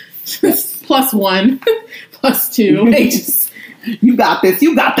 +1, +2. You got this,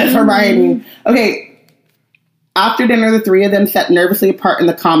 Hermione. Okay. After dinner, the 3 of them sat nervously apart in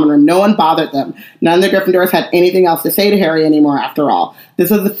the common room. No one bothered them. None of the Gryffindors had anything else to say to Harry anymore, after all. This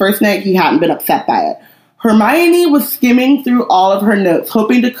was the first night he hadn't been upset by it. Hermione was skimming through all of her notes,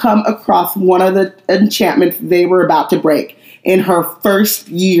 hoping to come across one of the enchantments they were about to break in her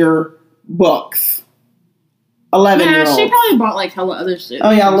first-year books. 11-year-old. Yeah, she probably bought hella other shit.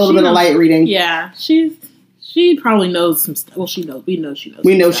 Oh yeah, a little bit of light reading. Yeah, she's She probably knows some stuff. Well, she knows. We know she knows.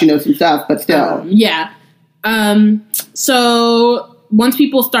 We know she knows some stuff, but still. Yeah. So once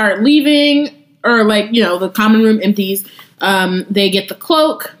people start leaving, or like, the common room empties, they get the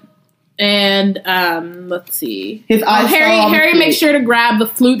cloak, and let's see. His eyes Harry makes sure to grab the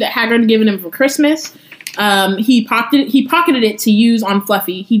flute that Hagrid had given him for Christmas. He pocketed it to use on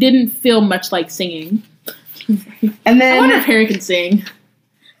Fluffy. He didn't feel much like singing. And then I wonder if Harry can sing.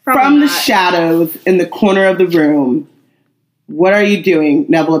 Probably from not. the shadows in the corner of the room, what are you doing?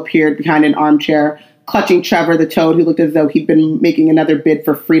 Neville appeared behind an armchair, clutching Trevor the Toad, who looked as though he'd been making another bid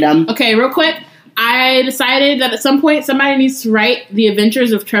for freedom. Okay, real quick. I decided that at some point somebody needs to write The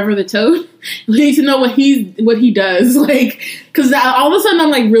Adventures of Trevor the Toad. We need to know what he does, because all of a sudden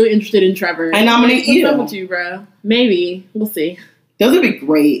I'm really interested in Trevor. I nominate you. What's up with you, bro? Maybe we'll see. Those would be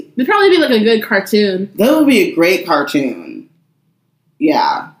great. It'd probably be a good cartoon. That would be a great cartoon.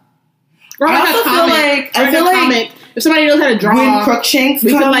 Yeah. Or I feel like if somebody knows how to draw, when Crookshanks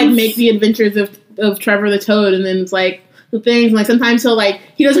we comes, could make The Adventures of Trevor the Toad, and then it's the things sometimes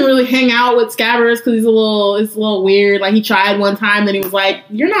he doesn't really hang out with Scabbers because it's a little weird. He tried one time, then he was like,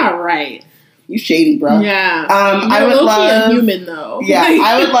 "You're not right. You shady, bro." Yeah. I would love a human though. Yeah,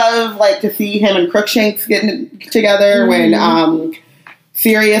 I would love to see him and Crookshanks getting together when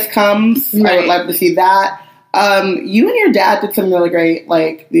Sirius comes. Right. I would love to see that. You and your dad did something really great,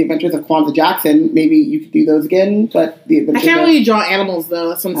 The Adventures of Kwanzaa Jackson. Maybe you could do those again, but The Adventures I can't really draw animals though.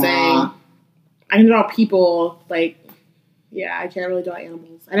 That's what I'm saying. I can draw people. I can't really draw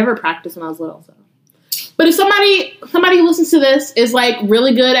animals. I never practiced when I was little, so. But if somebody who listens to this is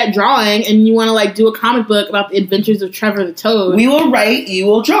really good at drawing, and you want to do a comic book about the adventures of Trevor the Toad, we will write, you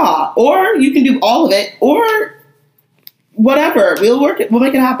will draw, or you can do all of it, or whatever. We'll work it. We'll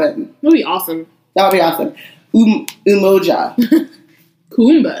make it happen. That'd be awesome. That would be awesome. Umoja.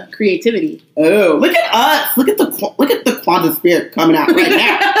 Kuumba creativity. Oh, look at us! Look at the Kwanzaa spirit coming out right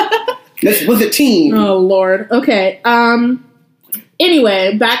now. This was a team. Oh Lord. Okay.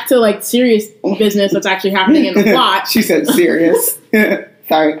 Anyway, back to serious business that's actually happening in the plot. She said serious.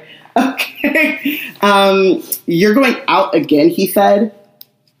 Sorry. Okay. You're going out again, he said.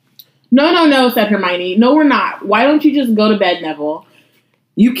 No, said Hermione. No, we're not. Why don't you just go to bed, Neville?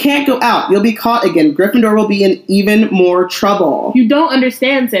 You can't go out. You'll be caught again. Gryffindor will be in even more trouble. You don't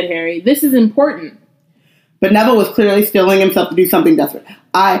understand, said Harry. This is important. But Neville was clearly steeling himself to do something desperate.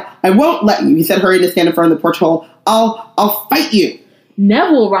 I won't let you, he said, hurrying to stand in front of the porch hole. I'll fight you.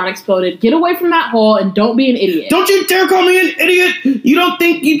 Neville, Ron exploded. Get away from that hole and don't be an idiot. Don't you dare call me an idiot!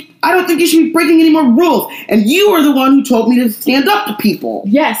 I don't think you should be breaking any more rules. And you are the one who told me to stand up to people.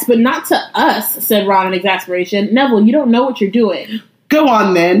 Yes, but not to us, said Ron in exasperation. Neville, you don't know what you're doing. Go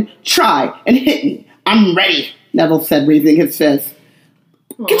on then. Try and hit me. I'm ready, Neville said, raising his fist.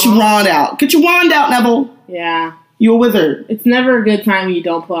 Aww. Get your wand out. Get your wand out, Neville. Yeah. You a wizard. It's never a good time when you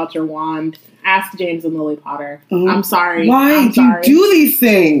don't pull out your wand. Ask James and Lily Potter. I'm sorry. Why do you do these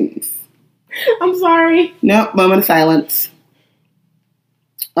things? I'm sorry. Nope, moment of silence.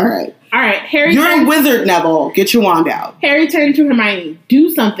 All right. Harry. You're a wizard, Neville. Get your wand out. Harry turned to Hermione. Do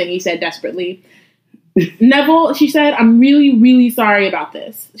something, he said desperately. Neville, she said, I'm really, really sorry about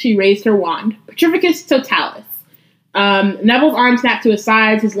this. She raised her wand. Petrificus Totalis. Neville's arm snapped to his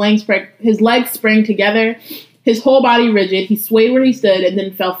sides. His legs sprang together. His whole body rigid. He swayed where he stood and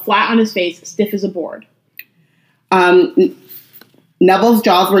then fell flat on his face, stiff as a board. Neville's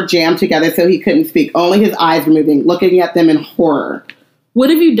jaws were jammed together so he couldn't speak. Only his eyes were moving, looking at them in horror.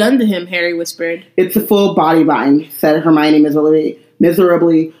 What have you done to him? Harry whispered. It's a full body bind, said Hermione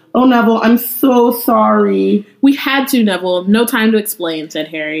miserably. Oh, Neville, I'm so sorry. We had to, Neville. No time to explain, said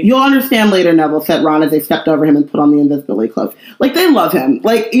Harry. You'll understand later, Neville, said Ron as they stepped over him and put on the invisibility cloak. They love him.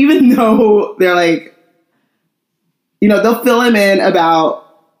 Even though they're they'll fill him in about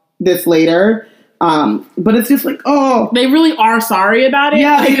this later. But it's just they really are sorry about it.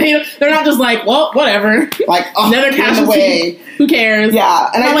 Yeah. They're not just well, whatever. Another casualty. Who cares? Yeah.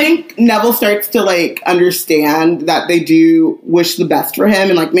 And I think Neville starts to understand that they do wish the best for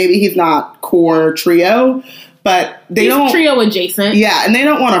him. And maybe he's not core trio, but he's trio adjacent. Yeah. And they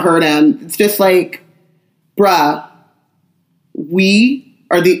don't want to hurt him. It's just bruh, we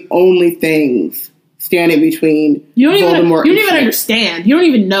are the only things standing between Voldemort you don't and even understand. You don't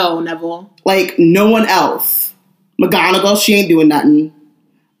even know, Neville. No one else. McGonagall, she ain't doing nothing.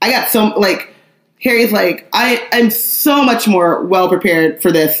 I got some, Harry's I'm so much more well prepared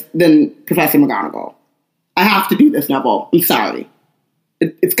for this than Professor McGonagall. I have to do this, Neville. I'm sorry.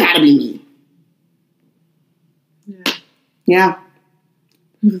 It's gotta be me. Yeah. Yeah.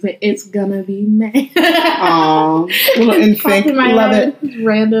 It's gonna be May. Aww. Little NSYNC. Love it.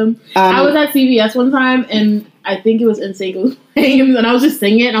 Random. I was at CVS one time, and I think it was NSYNC was playing, and I was just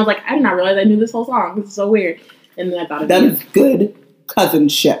singing it, and I was like, I did not realize I knew this whole song. This is so weird. And then I thought that is good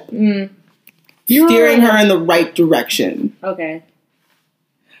cousinship. Steering her in the right direction. Okay.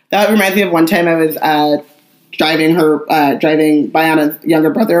 That reminds me of one time I was driving Bayana's younger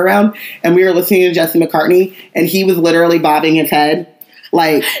brother around, and we were listening to Jesse McCartney, and he was literally bobbing his head.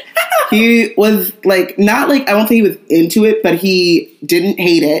 Like, he was, like, not like, I won't say he was into it, but he didn't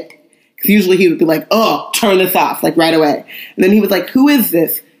hate it. Because usually he would be like, oh, turn this off, like, right away. And then he was like, who is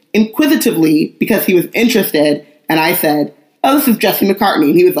this? Inquisitively, because he was interested, and I said, oh, this is Jesse McCartney.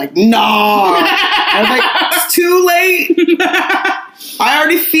 And he was like, no. I was like, it's too late. I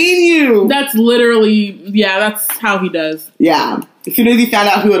already seen you. That's literally, that's how he does. Yeah. As soon as he found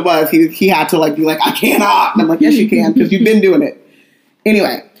out who it was, he had to, like, be like, I cannot. And I'm like, yes, you can, because you've been doing it.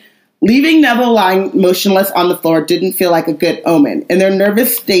 Anyway, leaving Neville lying motionless on the floor didn't feel like a good omen. In their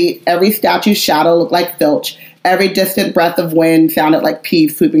nervous state, every statue's shadow looked like Filch. Every distant breath of wind sounded like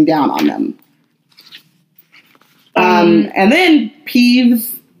Peeves swooping down on them. And then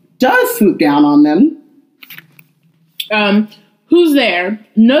Peeves does swoop down on them. Who's there?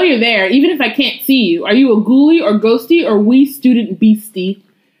 Know you're there, even if I can't see you. Are you a ghoulie or ghosty or wee student beastie?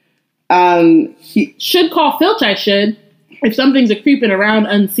 He should call Filch, I should. If something's a creeping around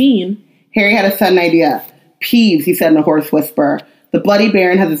unseen. Harry had a sudden idea. Peeves, he said in a hoarse whisper. The Bloody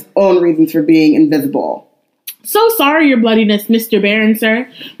Baron has his own reasons for being invisible. So sorry, your bloodiness, Mr. Baron, sir.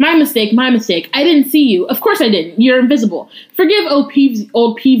 My mistake. I didn't see you. Of course I didn't. You're invisible. Forgive old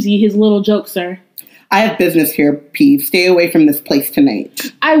Peevesy his little joke, sir. I have business here, Peeves. Stay away from this place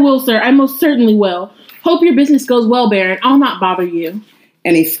tonight. I will, sir. I most certainly will. Hope your business goes well, Baron. I'll not bother you.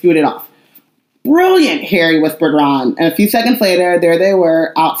 And he scooted off. Brilliant, Harry, whispered Ron. And a few seconds later, there they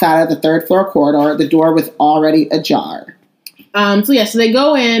were, outside of the third floor corridor. The door was already ajar. So they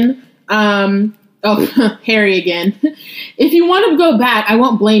go in. Harry again. If you want to go back, I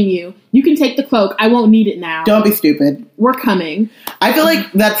won't blame you. You can take the cloak. I won't need it now. Don't be stupid. We're coming. I feel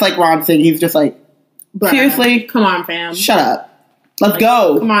like that's like Ron saying, he's just like, bruh, seriously? Come on, fam. Shut up. Let's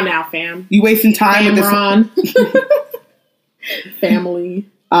go. Come on now, fam. You wasting time with Ron. Family.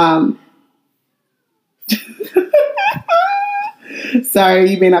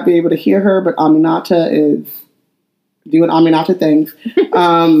 Sorry, you may not be able to hear her, but Aminata is doing Aminata things.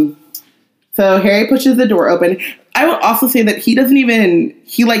 So Harry pushes the door open. I would also say that he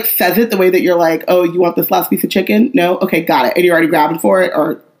like says it the way that you're like, oh, you want this last piece of chicken? No? Okay, got it. And you're already grabbing for it,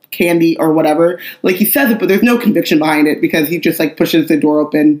 or candy, or whatever. Like, he says it, but there's no conviction behind it, because he just, like, pushes the door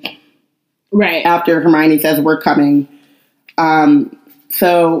open. Right. After Hermione says, we're coming.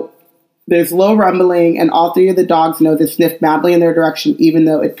 So there's low rumbling, and all three of the dogs know to sniff madly in their direction, even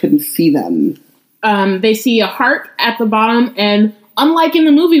though it couldn't see them. They see a heart at the bottom, and unlike in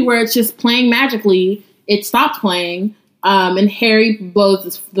the movie where it's just playing magically, it stops playing, and Harry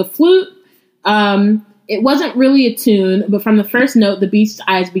blows the flute. It wasn't really a tune, but from the first note, the beast's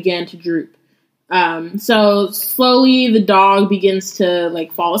eyes began to droop. So slowly the dog begins to,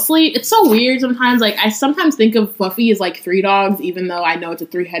 like, fall asleep. It's so weird sometimes. Like, I sometimes think of Fluffy as, like, 3 dogs, even though I know it's a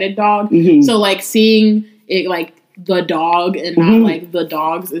 3-headed dog. Mm-hmm. So, like, seeing it, like, the dog and not, like, the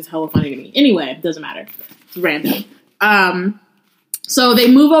dogs is hella funny to me. Anyway, it doesn't matter. It's random. So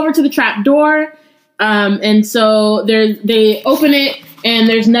they move over to the trap door, and so they open it, and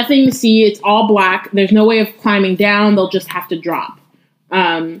there's nothing to see. It's all black. There's no way of climbing down. They'll just have to drop.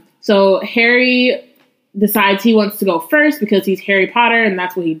 So Harry decides he wants to go first because he's Harry Potter, and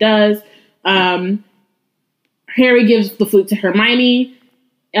that's what he does. Harry gives the flute to Hermione,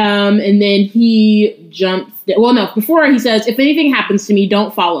 and then he jumps. Well, no, before he says, if anything happens to me,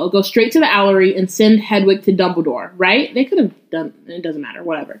 don't follow. Go straight to the Owlery and send Hedwig to Dumbledore, right? They could have done, it doesn't matter,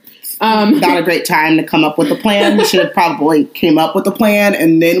 whatever. Not a great time to come up with a plan. We should have probably came up with a plan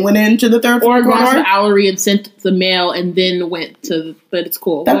and then went into the third floor. Or gone to the Owlery and sent the mail and then went to but it's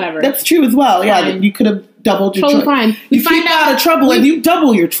cool, whatever. That's true as well. Yeah, you could have doubled your choice. Fine. You find out of trouble and you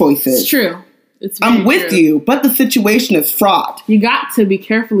double your choices. It's true. I'm with you, but the situation is fraught. You got to be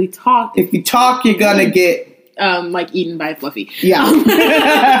carefully taught. If you talk, you're gonna get like eaten by Fluffy. Yeah.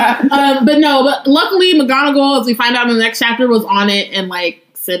 But luckily McGonagall, as we find out in the next chapter, was on it and like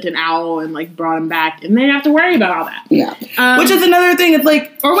sent an owl and like brought him back, and they didn't have to worry about all that. Yeah. Which is another thing. It's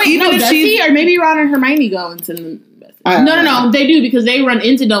like, or wait, even does she, or maybe Ron and Hermione go and send them. No, they do, because they run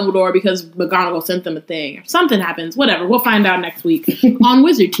into Dumbledore because McGonagall sent them a thing. If something happens, whatever. We'll find out next week on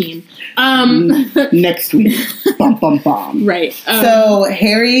Wizard Team. Next week. Bum, bum, bum. Right. So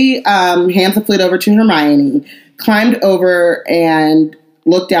Harry hands the flute over to Hermione, climbed over, and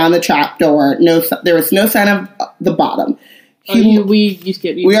looked down the trap door. There was no sign of the bottom. We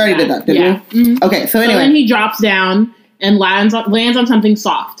already did that, didn't we? Mm-hmm. Okay, so anyway. So then he drops down and lands on something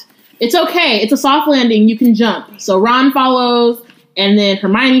soft. It's okay. It's a soft landing. You can jump. So Ron follows, and then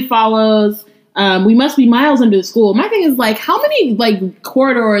Hermione follows. We must be miles under the school. My thing is, like, how many, like,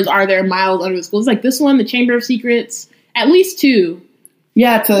 corridors are there miles under the school? It's like this one, the Chamber of Secrets. At least 2.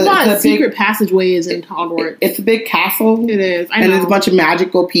 Yeah, it's a lot of secret big, passageways in Hogwarts. It's a big castle. It is. I know. And there's a bunch of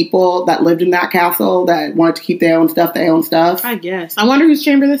magical people that lived in that castle that wanted to keep their own stuff. I guess. I wonder whose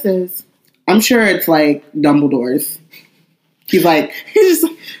chamber this is. I'm sure it's like Dumbledore's. He's like... He's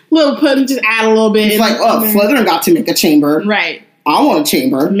just just add a little bit. He's like, oh, Slytherin got to make a chamber. Right. I want a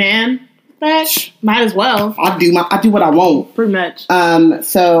chamber. Man, but might as well. I do what I want. Pretty much.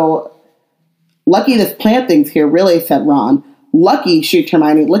 So, lucky this plant thing's here, really, said Ron. Lucky, shrieked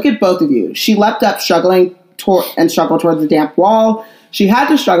Hermione. Look at both of you. She leapt up, struggled towards the damp wall. She had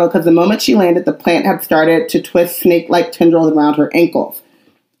to struggle because the moment she landed, the plant had started to twist snake-like tendrils around her ankles.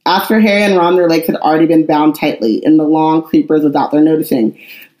 After Harry and Ron, their legs had already been bound tightly in the long creepers without their noticing.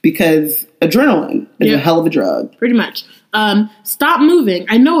 Because adrenaline is a hell of a drug. Pretty much. Stop moving.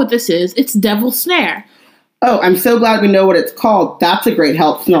 I know what this is. It's Devil's Snare. Oh, I'm so glad we know what it's called. That's a great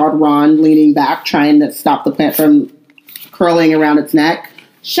help, snarled Ron, leaning back, trying to stop the plant from curling around its neck.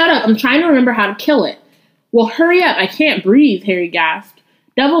 Shut up. I'm trying to remember how to kill it. Well, hurry up. I can't breathe, Harry gasped.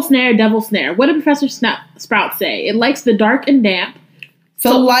 Devil Snare, Devil Snare. What did Professor Sprout say? It likes the dark and damp.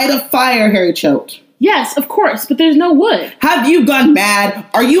 So light a fire, Harry choked. Yes, of course, but there's no wood. Have you gone mad?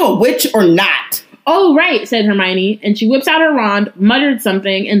 Are you a witch or not? Oh, right, said Hermione, and she whips out her wand, muttered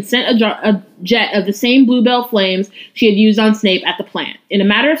something, and sent a jet of the same bluebell flames she had used on Snape at the plant. In a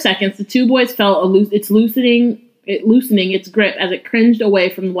matter of seconds, the two boys felt loosening its grip as it cringed away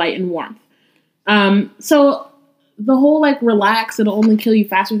from the light and warmth. So the whole, like, relax, it'll only kill you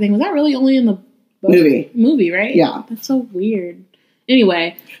faster thing, was that really only in the movie, right? Yeah. That's so weird.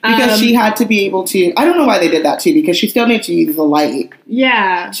 Anyway. Because she had to be able to... I don't know why they did that, too, because she still needs to use the light.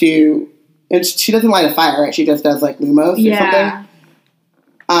 Yeah. And she doesn't light a fire, right? She just does, like, lumos or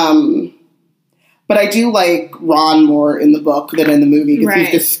something. But I do like Ron more in the book than in the movie, because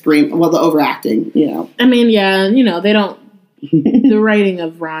he's just screaming... Well, the overacting, you know. I mean, yeah, you know, they don't... the writing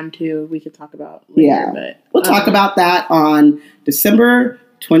of Ron, too, we could talk about later. Yeah. But, we'll talk about that on December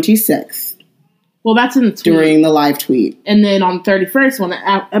 26th. Well, that's in the tweet. During the live tweet. And then on 31st, when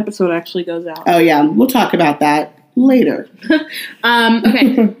the episode actually goes out. Oh, yeah. We'll talk about that later.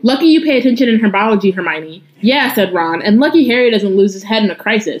 Okay. Lucky you pay attention in herbology, Hermione. Yeah, said Ron. And lucky Harry doesn't lose his head in a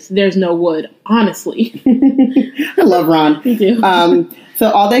crisis. There's no wood. Honestly. I love Ron. Me too.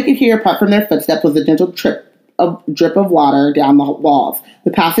 So all they could hear apart from their footsteps was a gentle drip of water down the walls. The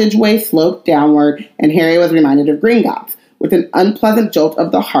passageway sloped downward, and Harry was reminded of Gringotts. With an unpleasant jolt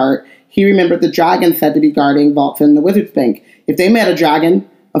of the heart, he remembered the dragon said to be guarding vaults in the Wizard's Bank. If they met a dragon,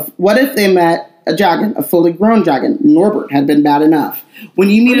 what if they met a dragon, a fully grown dragon? Norbert had been bad enough. When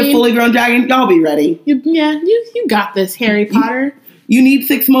you meet a fully grown dragon, y'all be ready. You got this, Harry Potter. You need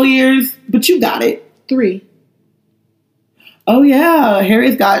 6 more years, but you got it. 3. Oh, yeah.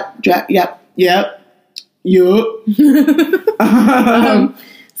 Harry's got... Yep.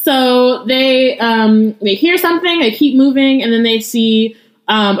 So they hear something, they keep moving, and then they see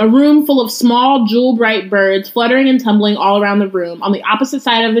a room full of small, jewel-bright birds fluttering and tumbling all around the room. On the opposite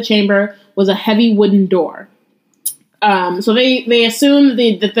side of the chamber was a heavy wooden door. So they assume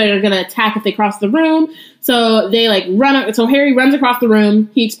that they're going to attack if they cross the room. So they run. So Harry runs across the room.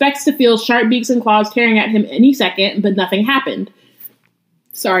 He expects to feel sharp beaks and claws tearing at him any second, but nothing happened.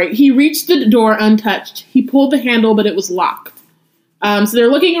 He reached the door untouched. He pulled the handle, but it was locked. So they're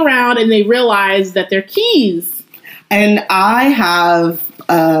looking around and they realize that they're keys. And I have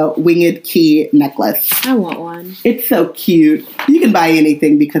a winged key necklace. I want one. It's so cute. You can buy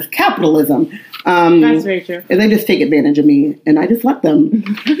anything because capitalism. That's very true. And they just take advantage of me, and I just let them.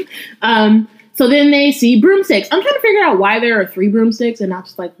 So then they see broomsticks. I'm trying to figure out why there are 3 broomsticks and not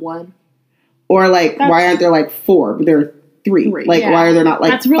just 1. Or why aren't there 4? But there are 3. Why are there not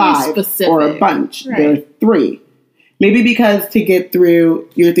That's really 5 specific. or a bunch? Right. There are 3. Maybe because to get through,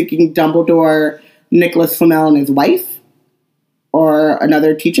 you're thinking Dumbledore, Nicholas Flamel, and his wife? Or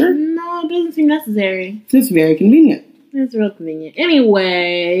another teacher? No, it doesn't seem necessary. It's just very convenient. It's real convenient.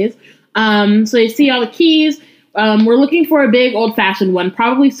 Anyways, so they see all the keys. We're looking for a big old-fashioned one,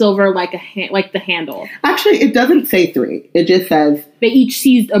 probably silver, like the handle. Actually, it doesn't say 3. It just says... They each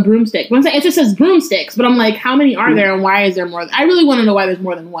seized a broomstick. It just says broomsticks, but I'm like, how many are there and why is there more? I really want to know why there's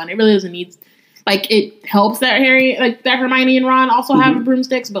more than one. It really doesn't need... it helps that that Hermione and Ron also have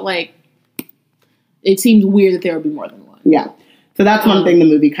broomsticks, but, it seems weird that there would be more than one. Yeah. So that's one thing the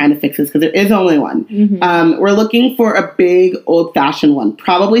movie kind of fixes, because there is only one. We're looking for a big, old-fashioned one.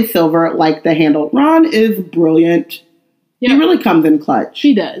 Probably silver, like the handle. Ron is brilliant. Yep. He really comes in clutch.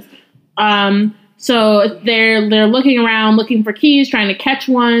 He does. So they're looking around, looking for keys, trying to catch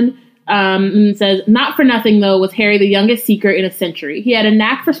one. And it says, not for nothing, though, was Harry the youngest seeker in a century. He had a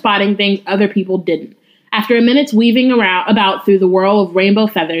knack for spotting things other people didn't. After a minute's weaving about through the whirl of rainbow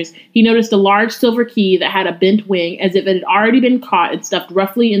feathers, he noticed a large silver key that had a bent wing, as if it had already been caught and stuffed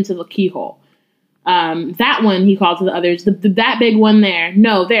roughly into the keyhole. That one, he called to the others, that big one there.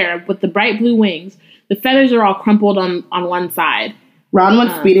 No, there, with the bright blue wings. The feathers are all crumpled on one side. Ron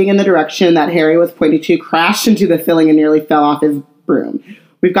went speeding in the direction that Harry was pointing to, crashed into the ceiling, and nearly fell off his broom.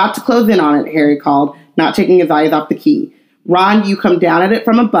 We've got to close in on it, Harry called, not taking his eyes off the key. Ron, you come down at it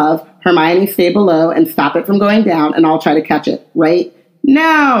from above. Hermione, stay below and stop it from going down, and I'll try to catch it right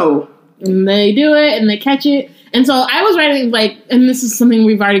now. And they do it, and they catch it. And so I was writing, and this is something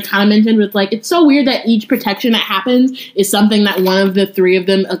we've already kind of mentioned, with, it's so weird that each protection that happens is something that one of the three of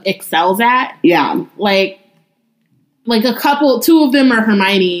them excels at. Yeah. Two of them are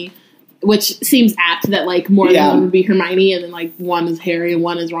Hermione, which seems apt that, more than one would be Hermione, and then, one is Harry and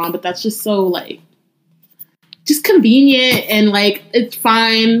one is Ron, but that's just so, just convenient, and, it's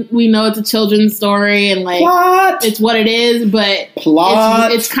fine. We know it's a children's story, and, Plot. It's what it is, but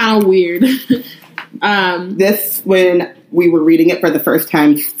Plot. It's kind of weird. This, when we were reading it for the first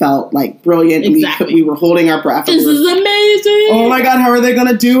time, felt, brilliant. Exactly. And we were holding our breath. This is amazing! Oh my god, how are they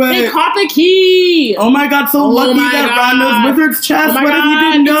gonna do it? They caught the key! Oh my god, so lucky that Ron knows Wizard's chess. Oh my what god, if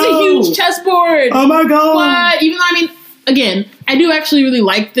he didn't know? It's a huge chessboard! Oh my god! What? Even though, again, I do actually really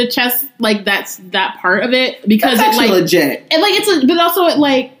like the chess, that part of it, because that's it, legit. It, but also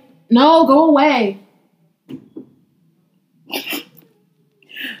it, no, go away.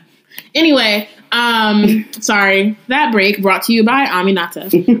 Anyway, sorry, that break brought to you by Aminata.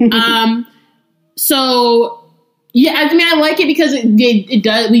 So, yeah, I like it because it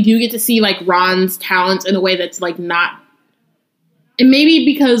does, we do get to see, Ron's talents in a way that's, not, and maybe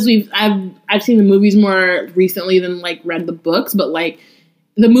because I've seen the movies more recently than, read the books, but,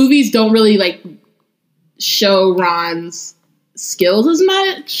 the movies don't really, show Ron's skills as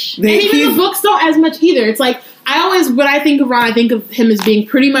much. And even the books don't as much either. It's when I think of Ron, I think of him as being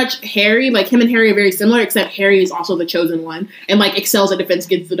pretty much Harry. Him and Harry are very similar, except Harry is also the chosen one and excels at defense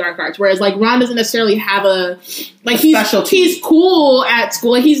against the dark arts. Whereas Ron doesn't necessarily have a he's cool at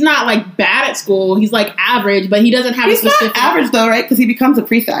school. He's not bad at school. He's average, but he doesn't have a specific. He's not average though, right? Because he becomes a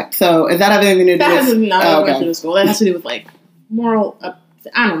prefect. So is that having anything to do with? That has nothing to do with school. That has to do with moral.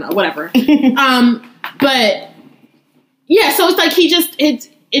 I don't know, whatever. But yeah, so it's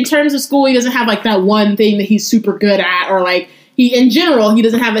in terms of school, he doesn't have that one thing that he's super good at, or in general, he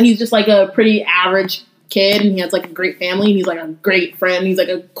doesn't have that. He's just a pretty average kid, and he has a great family, and he's a great friend. He's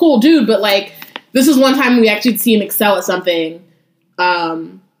a cool dude, but this is one time we actually see him excel at something,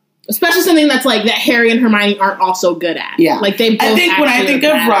 especially something that's that Harry and Hermione aren't also good at. Yeah, they both. I think when I think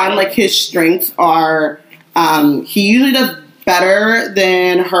of Ron, his strengths are he usually does better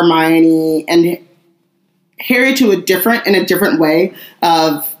than Hermione and Harry in a different way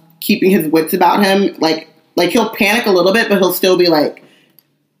of keeping his wits about him. He'll panic a little bit, but he'll still be are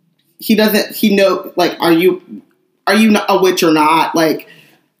you a witch or not?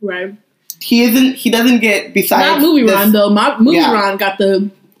 Right. He doesn't get besides not movie Ron though. Ron got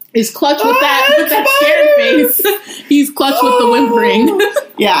is clutch with that scared face. He's clutch with the whimpering.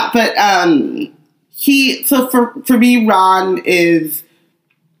 Yeah, but for me, Ron is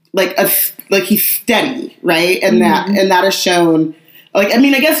he's steady, right? And that is shown.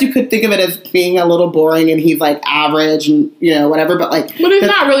 I guess you could think of it as being a little boring, and he's average, and whatever. But he's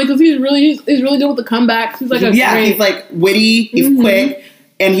not really, because he's really good with the comebacks. He's he's witty, he's quick,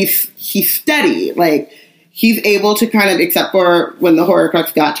 and he's steady. He's able to kind of, except for when the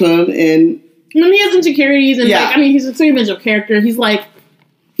Horcrux got to him, and when he has insecurities, and he's a three-dimensional character. He's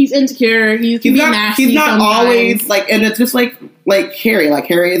he's insecure. He's nasty. He's not sometimes. always and it's just like Harry.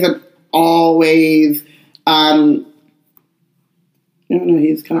 Harry isn't always. I don't know.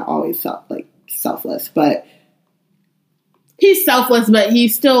 He's kind of always selfless, but he's selfless. But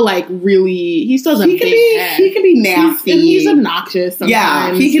he's still really. He still he can be nasty. He's obnoxious. Sometimes.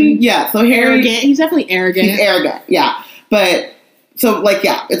 Yeah, he can. Yeah, so Harry. Arrogant. He's definitely arrogant. He's arrogant. Yeah, but so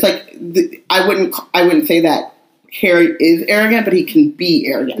it's I wouldn't say that Harry is arrogant, but he can be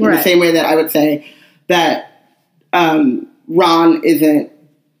arrogant in the same way that I would say that Ron isn't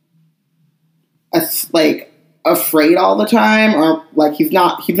afraid all the time, or he's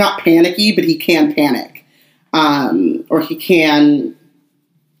not panicky, but he can panic, or he can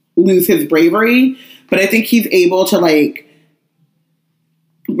lose his bravery. But I think he's able to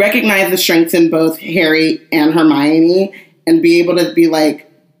recognize the strengths in both Harry and Hermione and be able to be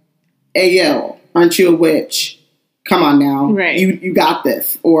like, hey, yo, aren't you a witch? Come on now. Right. You got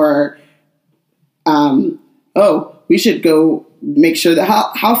this. Or, we should go make sure the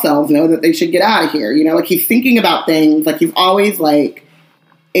house elves know that they should get out of here. You know, like he's thinking about things. Like he's always like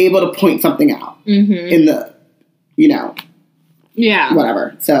able to point something out in the, you know,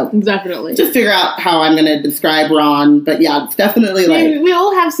 whatever. So definitely just figure out how I'm going to describe Ron. But yeah, it's definitely like we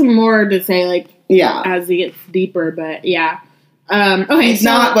all have some more to say. Like as he gets deeper, but okay, he's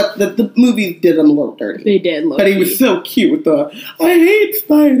not. But the movie did him a little dirty. They did, but he was so cute with the I hate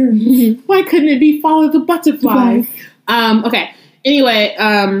spiders. Why couldn't it be follow the butterfly? Okay. Anyway,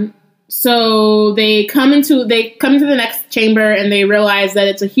 so they come into the next chamber and they realize that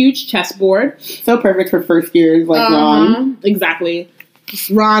it's a huge chessboard. So perfect for first years, like Ron. Exactly.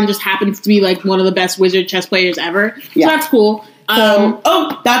 Ron just happens to be like one of the best wizard chess players ever. Yeah. So that's cool.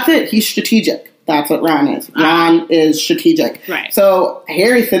 That's it. He's strategic. That's what Ron is. Ron is strategic. Right. So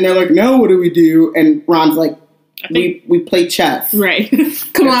Harry's sitting there like, no, what do we do? And Ron's like, we play chess. Right.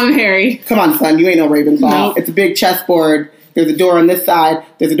 Come on, Harry. Come on, son. You ain't no Ravenclaw. Nope. It's a big chessboard. There's a door on this side.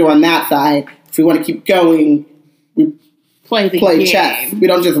 There's a door on that side. If we want to keep going, we play chess. We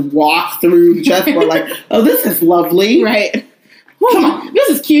don't just walk through the chessboard like, oh, this is lovely. Right. Come on. This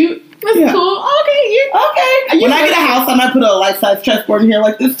is cute. This is cool. Okay. When I get a house, I might put a life-size chessboard in here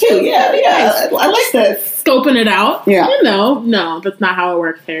like this, too. Yeah. I like this. Scoping it out. Yeah. No, that's not how it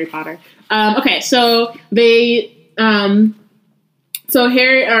works, Harry Potter. Okay, so they, Ron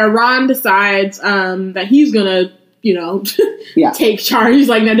decides, that he's gonna, take charge. He's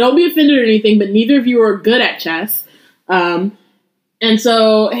like, now don't be offended or anything, but neither of you are good at chess. And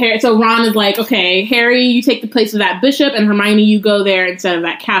so Ron is like, okay, Harry, you take the place of that bishop, and Hermione, you go there instead of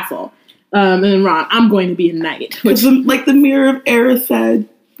that castle. And then Ron, I'm going to be a knight. Which, like the Mirror of Eris said,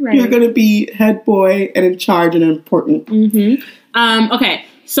 you're going to be head boy and in charge and important. Mm-hmm. Okay,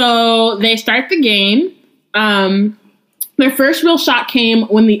 so they start the game. Their first real shot came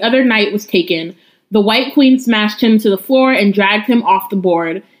when the other knight was taken. The White Queen smashed him to the floor and dragged him off the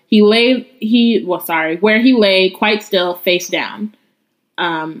board. Where he lay quite still, face down.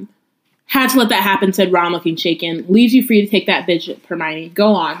 Had to let that happen, said Ron, looking shaken. Leaves you free to take that bishop, Hermione.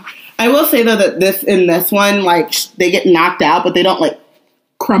 Go on. I will say, though, that this one, like, they get knocked out, but they don't, like,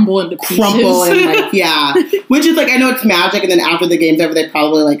 crumble into pieces. Which is, like, I know it's magic, and then after the game's over, they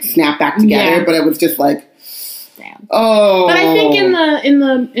probably, like, snap back together, but it was just, like, damn. Oh. But I think in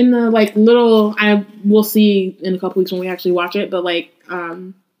the like, little, we'll see in a couple weeks when we actually watch it, but, like,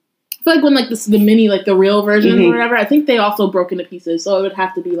 I feel like when, like, the mini, like, the real version or whatever, I think they also broke into pieces. So it would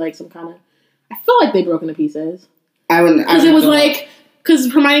have to be, like, some kind of... I feel like they broke into pieces. Because it was, like...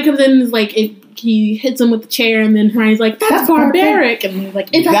 Because Hermione comes in and is, like... he hits him with the chair, and then Hermione's like, that's barbaric. And he's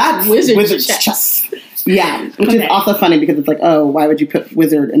like, that's wizard chess. Yeah. Which is also funny because it's like, oh, why would you put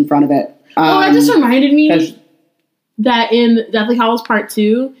wizard in front of it? It just reminded me that in Deathly Hallows Part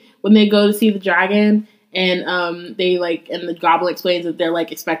 2, when they go to see the dragon... And they and the goblin explains that they're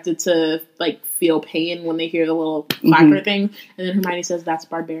like expected to like feel pain when they hear the little clacker thing, and then Hermione says that's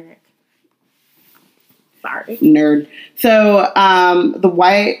barbaric. Sorry, nerd. So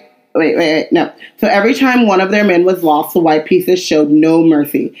So every time one of their men was lost, the white pieces showed no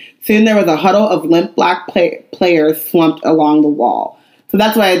mercy. Soon there was a huddle of limp black players slumped along the wall. So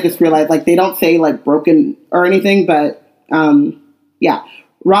that's why I just realized like they don't say like broken or anything, but yeah.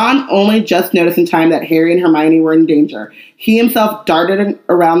 Ron only just noticed in time that Harry and Hermione were in danger. He himself darted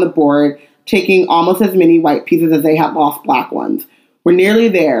around the board, taking almost as many white pieces as they had lost black ones. We're nearly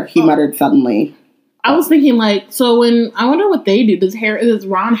there, he muttered suddenly. I was thinking, like, so I wonder what they do. Does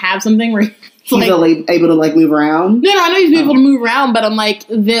Ron have something where he's like, able to, like, move around? No, I know he's able to move around, but I'm like,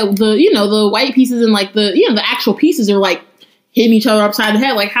 the white pieces and, like, the actual pieces are, like, hitting each other upside the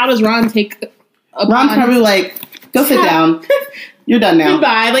head. Like, how does Ron take Ron's probably like, go sit down. You're done now.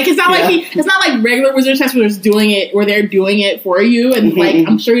 Goodbye. Like it's not like regular wizard chess where they're doing it for you, and like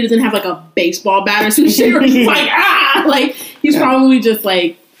I'm sure he doesn't have like a baseball bat or some shit where he's like like he's probably just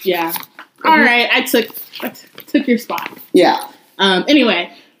like all right, I took your spot. Yeah.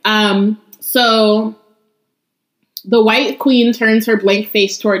 Anyway, so the White Queen turns her blank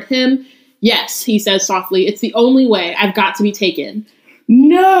face toward him. Yes, he says softly. It's the only way. I've got to be taken.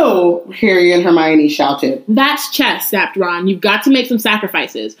 No, Harry and Hermione shouted. That's chess, snapped Ron. You've got to make some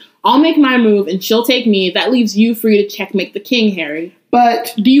sacrifices. I'll make my move, and she'll take me. That leaves you free to checkmate the king, Harry.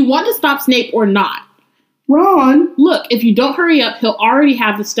 But... do you want to stop Snape or not? Ron... look, if you don't hurry up, he'll already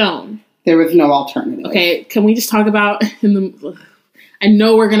have the stone. There was no alternative. Okay, can we just talk about... I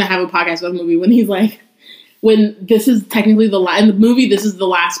know we're going to have a podcast about the movie when he's like... when this is technically in the movie, this is the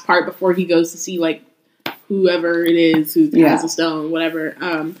last part before he goes to see, like, whoever it is who has a stone, whatever.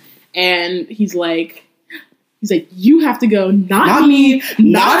 And he's like, you have to go, not me,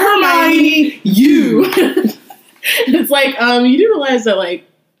 not Hermione, you. And it's like, you do realize that, like,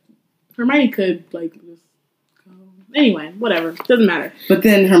 Hermione could, like, just go. Anyway, whatever. Doesn't matter. But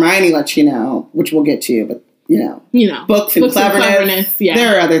then Hermione lets you know, which we'll get to, but, you know, books and cleverness. Yeah.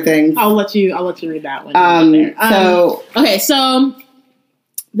 There are other things. I'll let you read that one. So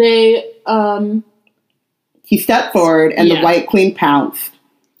they, he stepped forward and the White Queen pounced.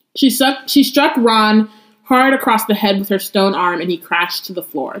 She struck Ron hard across the head with her stone arm, and he crashed to the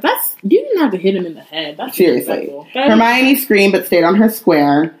floor. You didn't have to hit him in the head. That's seriously. Hermione screamed but stayed on her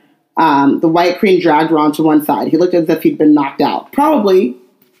square. The White Queen dragged Ron to one side. He looked as if he'd been knocked out. Probably.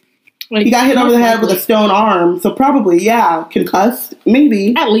 Like, he got hit over the head with a stone arm, so probably, concussed,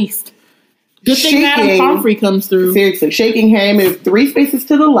 maybe. At least. Good thing Madame Pomfrey comes through. Seriously. Shaking, Harry moved 3 spaces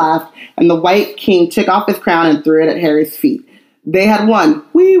to the left, and the White King took off his crown and threw it at Harry's feet. They had won.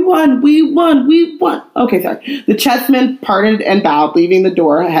 We won. Okay, sorry. The chessmen parted and bowed, leaving the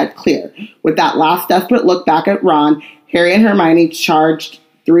door ahead clear. With that last desperate look back at Ron, Harry and Hermione charged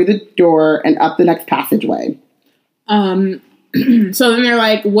through the door and up the next passageway. So then they're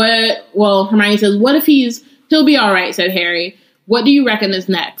like, what? Well, Hermione says, what if he'll be all right, said Harry. What do you reckon is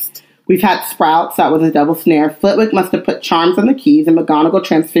next? We've had sprouts. That was a double snare. Flitwick must have put charms on the keys, and McGonagall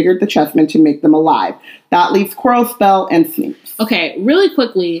transfigured the chessmen to make them alive. That leaves Quirrell's spell and Snape's. Okay, really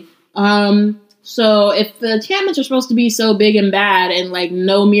quickly. So if the enchantments are supposed to be so big and bad, and like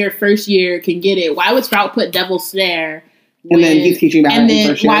no mere first year can get it, why would Sprout put Devil's Snare? And then he's teaching about it in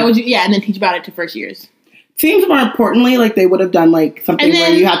first year. Why would you? Yeah, and then teach about it to first years. Seems more importantly, like they would have done like something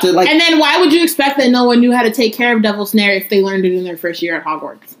where you have to like. And then why would you expect that no one knew how to take care of Devil's Snare if they learned it in their first year at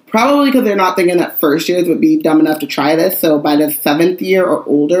Hogwarts? Probably because they're not thinking that first years would be dumb enough to try this. So by the 7th year or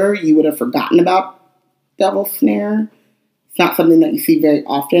older, you would have forgotten about Devil's Snare. It's not something that you see very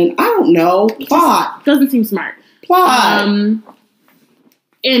often. I don't know. Plot. Doesn't seem smart. Plot.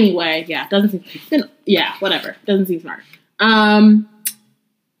 Anyway, doesn't seem. Yeah, whatever. Doesn't seem smart.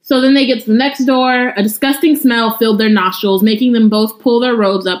 So then they get to the next door. A disgusting smell filled their nostrils, making them both pull their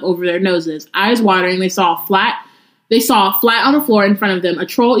robes up over their noses. Eyes watering, they saw flat on the floor in front of them, a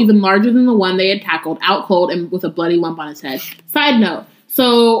troll even larger than the one they had tackled, out cold and with a bloody lump on his head. Side note,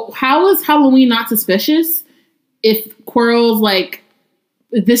 so how is Halloween not suspicious if Quirrell's like,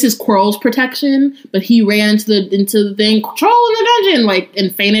 this is Quirrell's protection, but he ran into the thing, troll in the dungeon, like,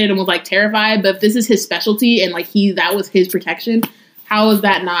 and fainted and was like terrified, but if this is his specialty and like that was his protection, how is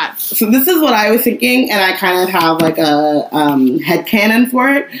that not? So this is what I was thinking, and I kind of have like a headcanon for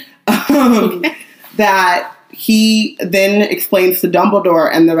it. Okay. That he then explains to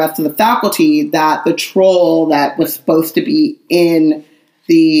Dumbledore and the rest of the faculty that the troll that was supposed to be in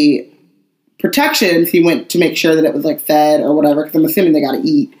the protections, he went to make sure that it was like fed or whatever, because I'm assuming they got to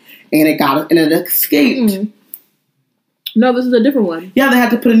eat, and it escaped. Mm. No, this is a different one. Yeah, they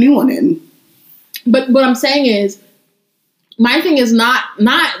had to put a new one in. But what I'm saying is, my thing is not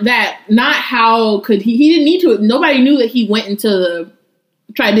how could he didn't need to. Nobody knew that he went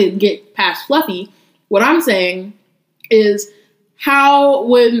tried to get past Fluffy. What I'm saying is, how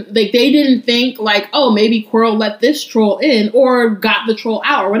when they didn't think like, oh, maybe Quirrell let this troll in or got the troll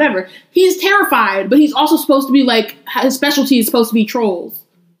out or whatever. He's terrified, but he's also supposed to be like, his specialty is supposed to be trolls.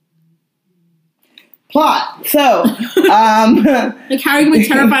 Plot. So, like, how are you going to be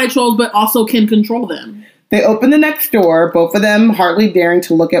terrified of trolls but also can control them? They opened the next door, both of them hardly daring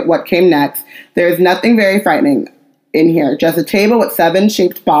to look at what came next. There is nothing very frightening in here. Just a table with 7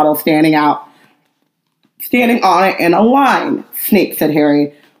 shaped bottles standing on it in a line. Snape, said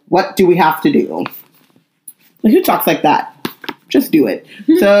Harry. What do we have to do? Like, who talks like that? Just do it.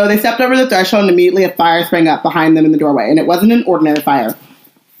 So they stepped over the threshold and immediately a fire sprang up behind them in the doorway. And it wasn't an ordinary fire.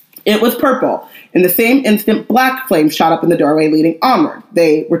 It was purple. In the same instant, black flames shot up in the doorway leading onward.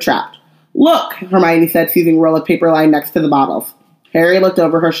 They were trapped. Look, Hermione said, seizing a roll of paper lying next to the bottles. Harry looked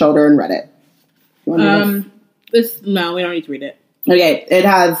over her shoulder and read it. No, we don't need to read it. Okay, it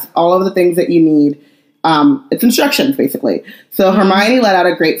has all of the things that you need. It's instructions, basically. So Hermione let out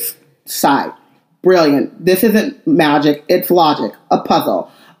a great sigh. Brilliant. This isn't magic, it's logic. A puzzle.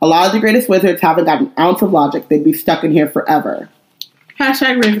 A lot of the greatest wizards haven't got an ounce of logic. They'd be stuck in here forever.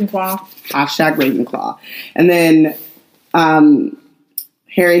 Hashtag Ravenclaw. Hashtag Ravenclaw. And then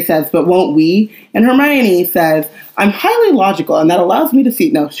Harry says, but won't we? And Hermione says, I'm highly logical, and that allows me to see...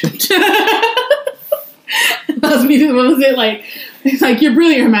 No, shit. Allows me to... What was it? Like, it's like, you're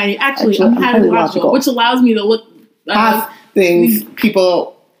brilliant, Hermione. Actually, I'm highly logical. Which allows me to look... past things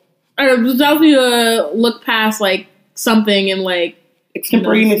people Or it tells me to look past, like, something and, like...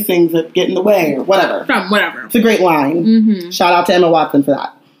 extemporaneous things that get in the way or whatever. Whatever. It's a great line. Mm-hmm. Shout out to Emma Watson for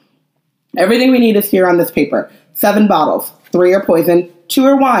that. Everything we need is here on this paper. 7 bottles. 3 are poison. 2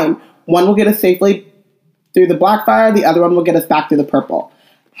 are wine. 1 will get us safely through the black fire. The other one will get us back through the purple.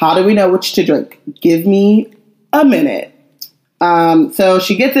 How do we know which to drink? Give me a minute. So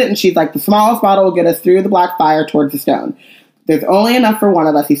she gets it and she's like, the smallest bottle will get us through the black fire towards the stone. There's only enough for one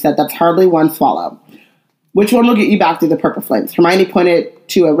of us, he said. That's hardly one swallow. Which one will get you back through the purple flames? Hermione pointed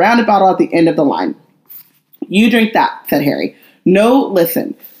to a rounded bottle at the end of the line. You drink that, said Harry. No,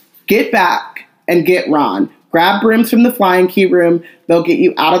 listen. Get back and get Ron. Grab brooms from the flying key room. They'll get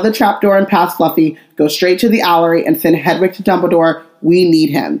you out of the trapdoor and past Fluffy. Go straight to the Owlery and send Hedwig to Dumbledore. We need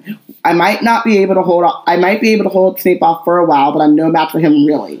him. I might be able to hold Snape off for a while, but I'm no match for him,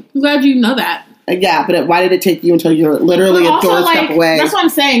 really. I'm glad you know that. Yeah, but why did it take you until you're literally a doorstep away? That's what I'm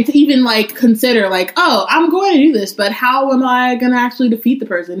saying, to even, like, consider, like, oh, I'm going to do this, but how am I going to actually defeat the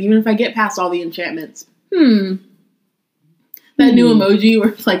person, even if I get past all the enchantments? That new emoji where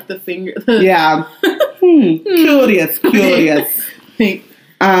it's, like, the finger. Yeah. Curious. I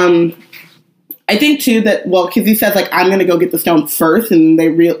think, too, that, well, because he says, like, I'm going to go get the stone first, and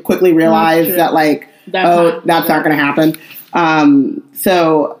they quickly realize that, like, that's not going to happen.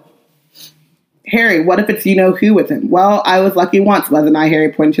 So... Harry, what if it's you-know-who with him? Well, I was lucky once, wasn't I?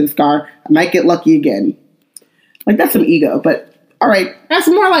 Harry pointed to the scar. I might get lucky again. Like, that's some ego, but all right. That's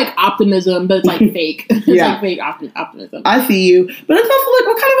more like optimism, but it's like fake. It's like fake optimism. I see you. But it's also like,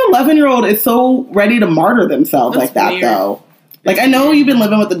 what kind of 11-year-old is so ready to martyr themselves like that, weird. Though? Like, I know you've been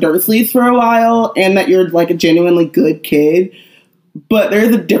living with the Dursleys for a while and that you're, like, a genuinely good kid, but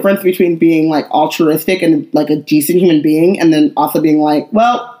there's a difference between being, like, altruistic and, like, a decent human being and then also being like,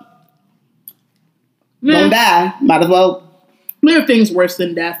 well... Don't die. Might as well. There are things worse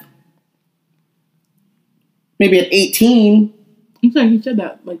than death. Maybe at 18. I'm saying he said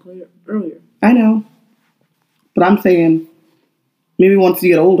that like earlier. I know. But I'm saying maybe once you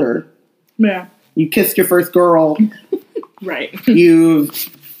get older. Yeah. You kissed your first girl. Right.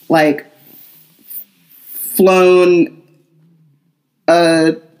 You've like flown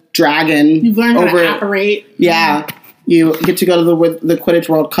a dragon. You've learned how to apparate. Yeah. You get to go to the Quidditch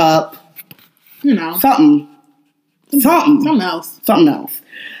World Cup. You know. Something else.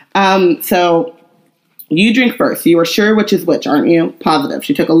 So, you drink first. You are sure which is which, aren't you? Positive.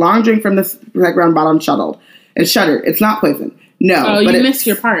 She took a long drink from this red round bottle and shuddered. It's not poison. No. Oh, but you missed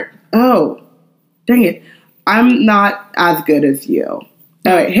your part. Oh, dang it. I'm not as good as you. All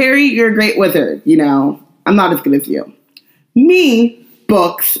right, Harry, you're a great wizard. You know, I'm not as good as you. Me,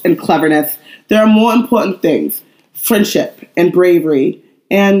 books and cleverness. There are more important things. Friendship and bravery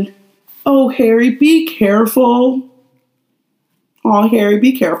and... Oh, Harry, be careful. Oh, Harry,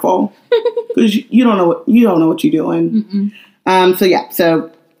 be careful. Because you don't know what you're doing.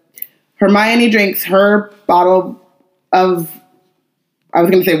 So Hermione drinks her bottle of, I was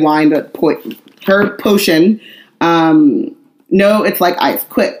going to say wine, but her potion. No, it's like ice.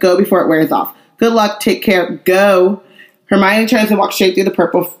 Quick, go before it wears off. Good luck, take care, go. Hermione turns and walks straight through the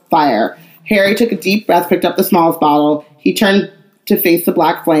purple fire. Harry took a deep breath, picked up the smallest bottle. He turned to face the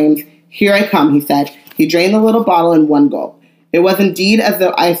black flames. Here I come, he said. He drained the little bottle in one gulp. It was indeed as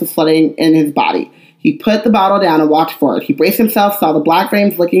though ice was flooding in his body. He put the bottle down and walked forward. He braced himself, saw the black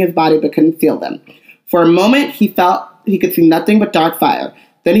flames licking his body, but couldn't feel them. For a moment, he felt he could see nothing but dark fire.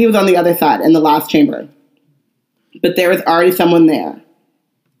 Then he was on the other side, in the last chamber. But there was already someone there.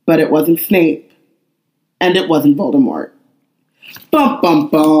 But it wasn't Snape. And it wasn't Voldemort. Bum, bum,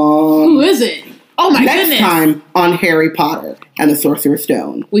 bum. Who is it? Oh my goodness. Next time on Harry Potter and the Sorcerer's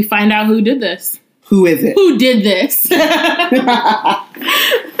Stone. We find out who did this. Who is it? Who did this? All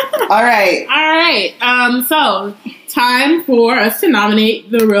right. So, time for us to nominate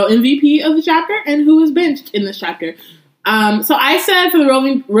the real MVP of the chapter and who was benched in this chapter. So I said for the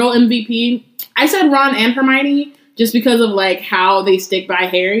real MVP, I said Ron and Hermione just because of like how they stick by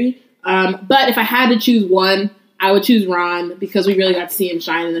Harry. But if I had to choose one, I would choose Ron because we really got to see him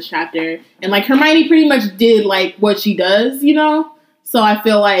shine in this chapter. And, like, Hermione pretty much did, like, what she does, you know? So I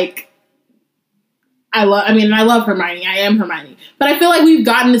feel like I love Hermione. I am Hermione. But I feel like we've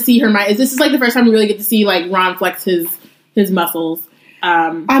gotten to see Hermione. This is, like, the first time we really get to see, like, Ron flex his muscles.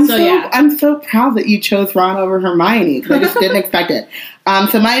 I'm so proud that you chose Ron over Hermione because I just didn't expect it.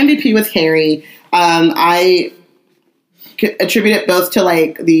 So my MVP was Harry. I attribute it both to,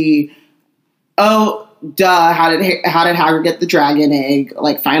 like, how did Hagrid get the dragon egg?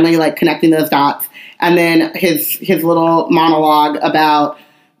 Like, finally, like, connecting those dots. And then his little monologue about,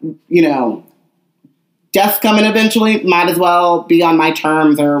 you know, death's coming eventually. Might as well be on my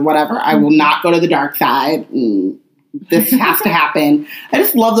terms or whatever. I will not go to the dark side. This has to happen. I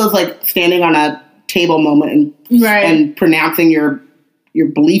just love those like standing on a table moment and pronouncing your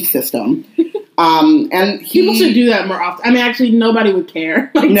belief system. And people should do that more often. I mean, actually, nobody would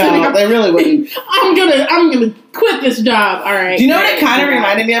care. Like, no, they really wouldn't. I'm gonna quit this job. All right. Do you know what it kind of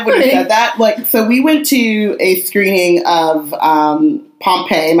reminded me of when you said that? Like, so we went to a screening of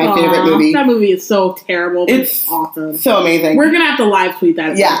Pompeii, my favorite movie. That movie is so terrible. But it's awesome. So amazing. We're gonna have to live tweet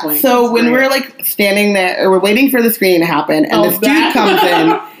that at some point. So when we're like standing there, or we're waiting for the screening to happen, and this dude comes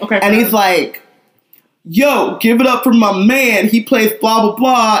in, and he's like, yo, give it up for my man. He plays blah, blah,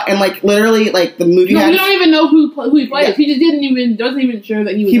 blah. And, like, literally, like, the movie we don't even know who he plays. Yeah. He just wasn't even sure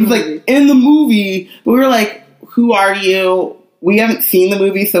that he was in the movie. He was, like, in the movie. But we were like, who are you? We haven't seen the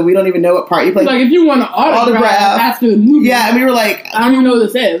movie, so we don't even know what part you play. Like, if you want to autograph after the movie. Yeah, and we were like, I don't even know who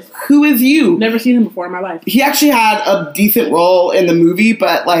this is. Who is you? Never seen him before in my life. He actually had a decent role in the movie,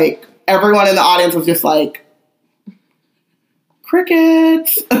 but, like, everyone in the audience was just like,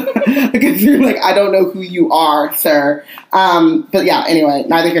 crickets. Because you're like, I don't know who you are, sir. But yeah, anyway,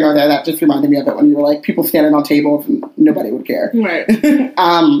 neither here nor there. That just reminded me of it when you were like, people standing on tables and nobody would care. Right.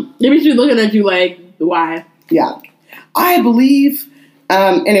 Maybe she's looking at you like, why? Yeah. I believe.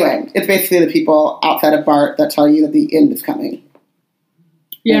 Anyway, it's basically the people outside of Bart that tell you that the end is coming.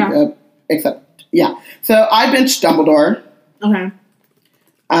 Yeah. And, yeah. So I benched Dumbledore. Okay.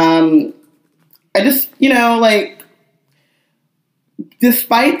 I just, like,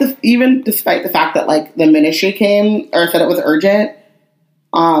 Despite the fact that like the ministry came or said it was urgent,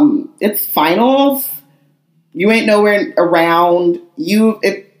 it's finals. You ain't nowhere around.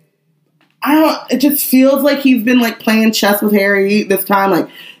 It just feels like he's been like playing chess with Harry this time, like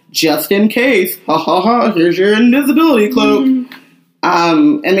just in case. Ha ha ha! Here's your invisibility cloak.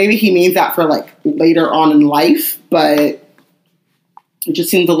 Mm-hmm. And maybe he means that for like later on in life, but it just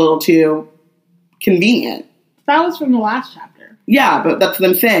seems a little too convenient. That was from the last chapter. Yeah, but that's what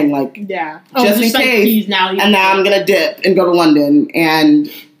I'm saying. Like, just in case. Now I'm going to dip and go to London. And,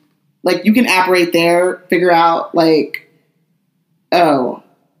 like, you can apparate there, figure out, like, oh,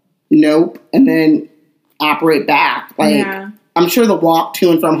 nope, and then operate back. Like, I'm sure the walk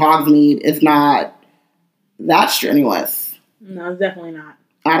to and from Hogsmeade is not that strenuous. No, it's definitely not.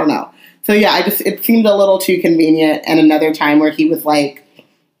 I don't know. So, yeah, it seemed a little too convenient. And another time where he was like,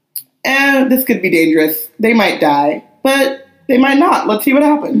 this could be dangerous. They might die. But they might not. Let's see what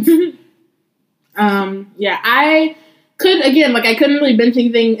happens. I couldn't really bench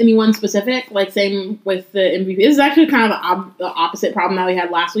anyone specific. Like, same with the MVP. This is actually kind of the opposite problem that we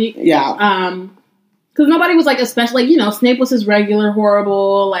had last week. Yeah. Because nobody was, like, especially, like, Snape was his regular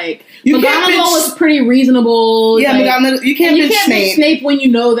horrible, like, McGonagall was pretty reasonable. Yeah, like, McGonagall, you can't bench Snape when you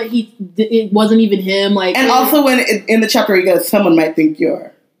know that it wasn't even him, like. And also when, in the chapter he goes, someone might think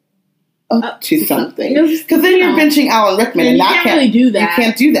you're up to something. Because then you're benching Alan Rickman, and that can't really do that. You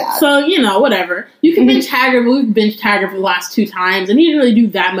can't do that. So, whatever. You can bench Hagrid, but we've benched Hagrid for the last 2 times, and he didn't really do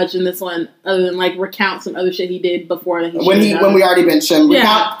that much in this one, other than, like, recount some other shit he did before that when we already benched him.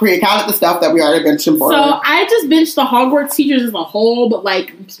 Recounted the stuff that we already benched him for. So, I just benched the Hogwarts teachers as a whole, but,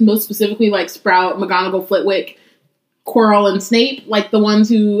 like, most specifically, like, Sprout, McGonagall, Flitwick, Quirrell, and Snape, like the ones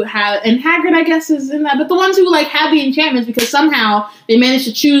who have, and Hagrid I guess is in that, but the ones who like have the enchantments, because somehow they managed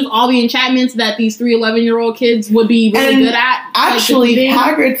to choose all the enchantments that these 3 11-year-old kids would be really good at. Actually,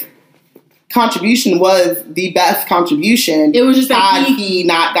 Hagrid's contribution was the best contribution. It was just that he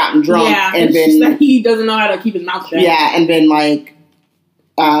not gotten drunk and been, just that he doesn't know how to keep his mouth shut. Yeah, and been like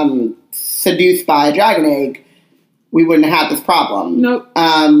seduced by a dragon egg, we wouldn't have had this problem. Nope.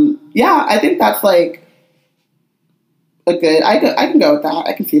 Yeah, I think that's like a good. I can go with that.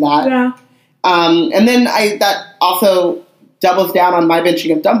 I can see that. Yeah. And then that also doubles down on my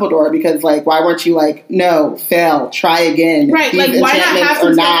benching of Dumbledore, because like, why weren't you like, no, fail, try again? Right. Like, why not have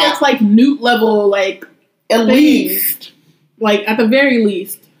something that's like Newt level, like at least, like at the very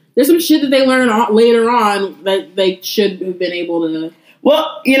least, there's some shit that they learn later on that they should have been able to.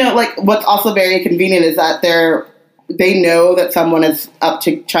 Well, like what's also very convenient is that they know that someone is up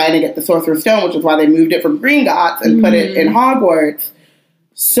to trying to get the Sorcerer's Stone, which is why they moved it from Gringotts and put it in Hogwarts.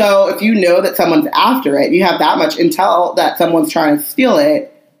 So if you know that someone's after it, you have that much intel that someone's trying to steal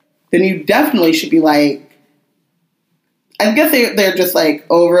it, then you definitely should be like, I guess they're just like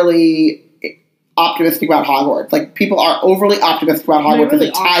overly optimistic about Hogwarts. Like, people are overly optimistic about Hogwarts really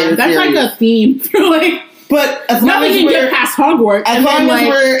entire That's series. like a theme for like. But as long as we get past Hogwarts, as long as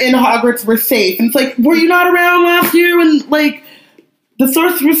we're in Hogwarts, we're safe. And it's like, were you not around last year when like the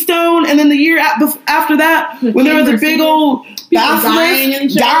Sorcerer's Stone, and then the year after that, when there was a big old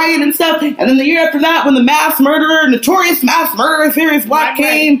basilisk dying and stuff, and then the year after that, when the notorious mass murderer Sirius Black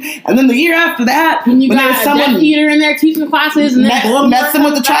came, and then the year after that, when got there was someone Death Eater in there teaching classes, and then messing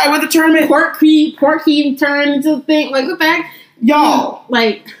with the Triwether tournament, Portkey turned into the thing, like what the heck, y'all,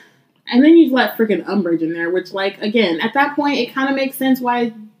 like. And then you let freaking Umbridge in there, which, like, again, at that point, it kind of makes sense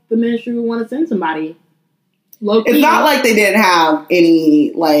why the Ministry would want to send somebody. It's not like they didn't have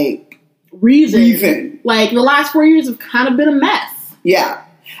any, like, reason. Like, the last 4 years have kind of been a mess. Yeah.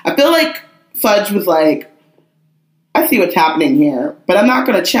 I feel like Fudge was like, I see what's happening here, but I'm not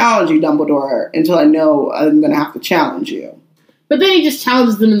going to challenge you, Dumbledore, until I know I'm going to have to challenge you. But then he just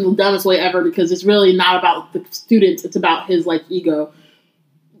challenges them in the dumbest way ever, because it's really not about the students, it's about his, like, ego.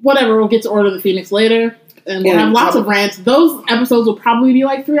 Whatever, we'll get to Order of the Phoenix later, and we'll have lots of rants. Those episodes will probably be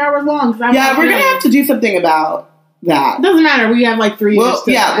like 3 hours long. Yeah, we're going to have to do something about that. It doesn't matter. We have like 3 years.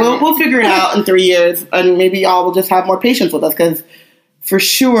 We'll figure it out in 3 years, and maybe y'all will just have more patience with us, because for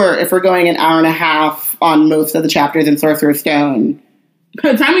sure, if we're going an hour and a half on most of the chapters in Sorcerer's Stone.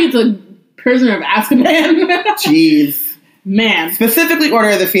 By the time we get to Prisoner of Azkaban. Jeez. Man. Specifically Order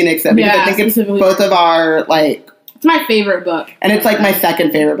of the Phoenix, because I think it's both of our, like... It's my favorite book. And it's like my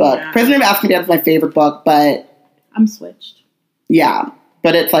second favorite book. Yeah. Prisoner of Azkaban is my favorite book, but... I'm switched. Yeah,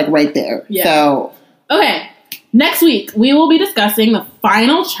 but it's like right there. Yeah. So... Okay, next week we will be discussing the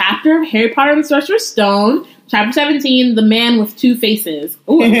final chapter of Harry Potter and the Sorcerer's Stone, chapter 17, The Man with Two Faces.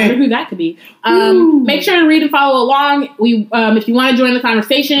 Ooh, I wonder who that could be. Make sure to read and follow along. If you want to join the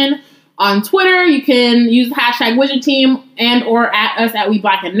conversation... On Twitter, you can use the hashtag Wizard Team and or at us at We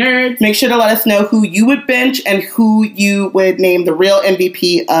Black and Nerds. Make sure to let us know who you would bench and who you would name the real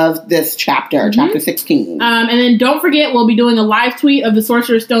MVP of this chapter, chapter 16. And then don't forget, we'll be doing a live tweet of the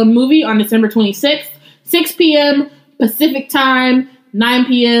Sorcerer's Stone movie on December 26th, 6 p.m. Pacific Time, 9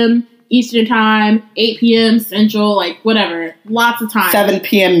 p.m. Eastern Time, 8 p.m. Central, like whatever. Lots of time. 7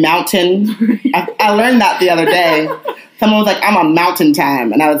 p.m. Mountain. I learned that the other day. Someone was like, I'm on Mountain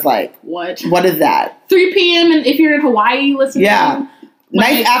Time. And I was like, what? What is that? 3 p.m. and if you're in Hawaii, listening. Yeah.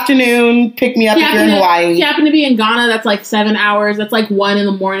 Nice afternoon. Pick me up if you're in Hawaii. If you happen to be in Ghana, that's like 7 hours. That's like 1 in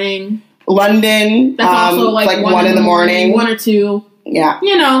the morning. London. That's also like 1 in the morning. 1 or 2. Yeah.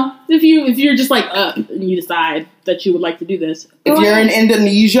 You know, if you're just like up and you decide that you would like to do this. If you're in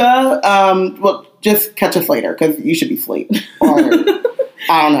Indonesia, well, just catch us later because you should be asleep. Or,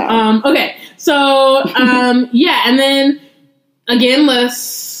 I don't know. Okay. So, yeah. And then, again,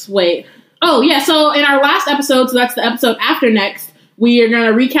 let's wait. Oh, yeah. So, in our last episode, so that's the episode after next, we are going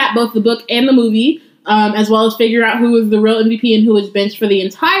to recap both the book and the movie, as well as figure out who was the real MVP and who was benched for the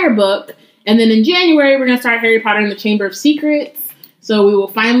entire book. And then in January, we're going to start Harry Potter and the Chamber of Secrets. So, we will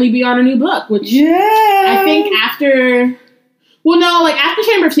finally be on a new book, which I think after... Well, no, like, after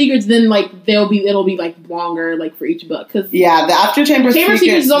Chamber of Secrets, then, like, it'll be, like, longer, like, for each book. Cause yeah, the after Chamber of Secrets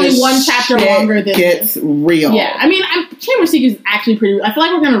is only one chapter longer than gets real. Yeah, I mean, Chamber of Secrets is actually pretty... I feel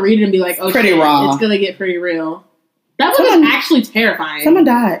like we're going to read it and be like, oh, pretty raw. It's going to get pretty real. That book is actually terrifying. Someone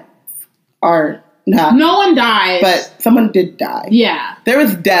died. Or, no one died. But someone did die. Yeah. There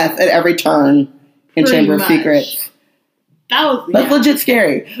was death at every turn in pretty Chamber much. of Secrets. That's legit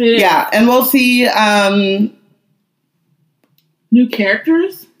scary. Yeah, and we'll see... new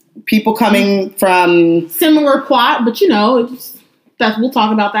characters, people coming from similar plot, but you know, we'll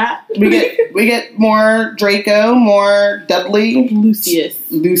talk about that. we get more Draco, more Dudley,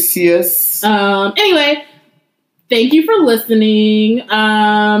 Lucius. Anyway, thank you for listening.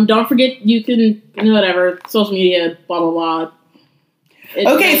 Don't forget you can whatever social media, blah blah blah.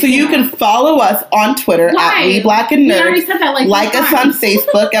 Okay, so you can follow us on Twitter at We Black and Nerds. We already said that like us on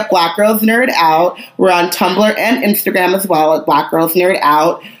Facebook at Black Girls Nerd Out. We're on Tumblr and Instagram as well at Black Girls Nerd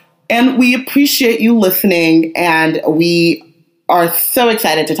Out. And we appreciate you listening, and we are so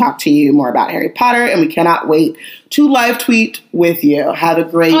excited to talk to you more about Harry Potter, and we cannot wait to live tweet with you. Have a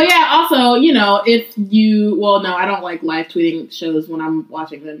great... Oh, yeah, also, you know, if you... Well, no, I don't like live tweeting shows when I'm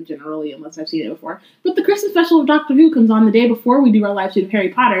watching them generally, unless I've seen it before. But the Christmas special of Doctor Who comes on the day before we do our live tweet of Harry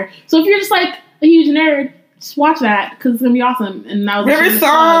Potter. So if you're just, like, a huge nerd, just watch that, because it's going to be awesome. And that was River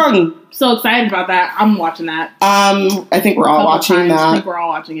Song! So excited about that. I'm watching that. I think we're all watching that. I think we're all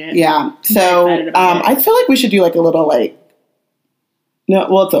watching it. Yeah. So, I feel like we should do, like, a little, like... No,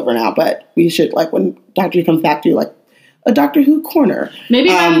 well, it's over now, but we should, like, when Doctor Who comes back, do, like, a Doctor Who corner. Maybe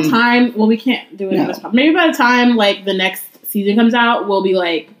by the time... Well, we can't do it in this podcast. Maybe by the time, like, the next season comes out, we'll be,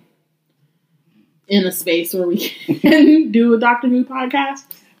 like, in a space where we can do a Doctor Who podcast.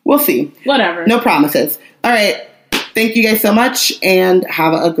 We'll see. Whatever. No promises. All right. Thank you guys so much, and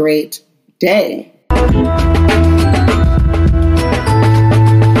have a great day.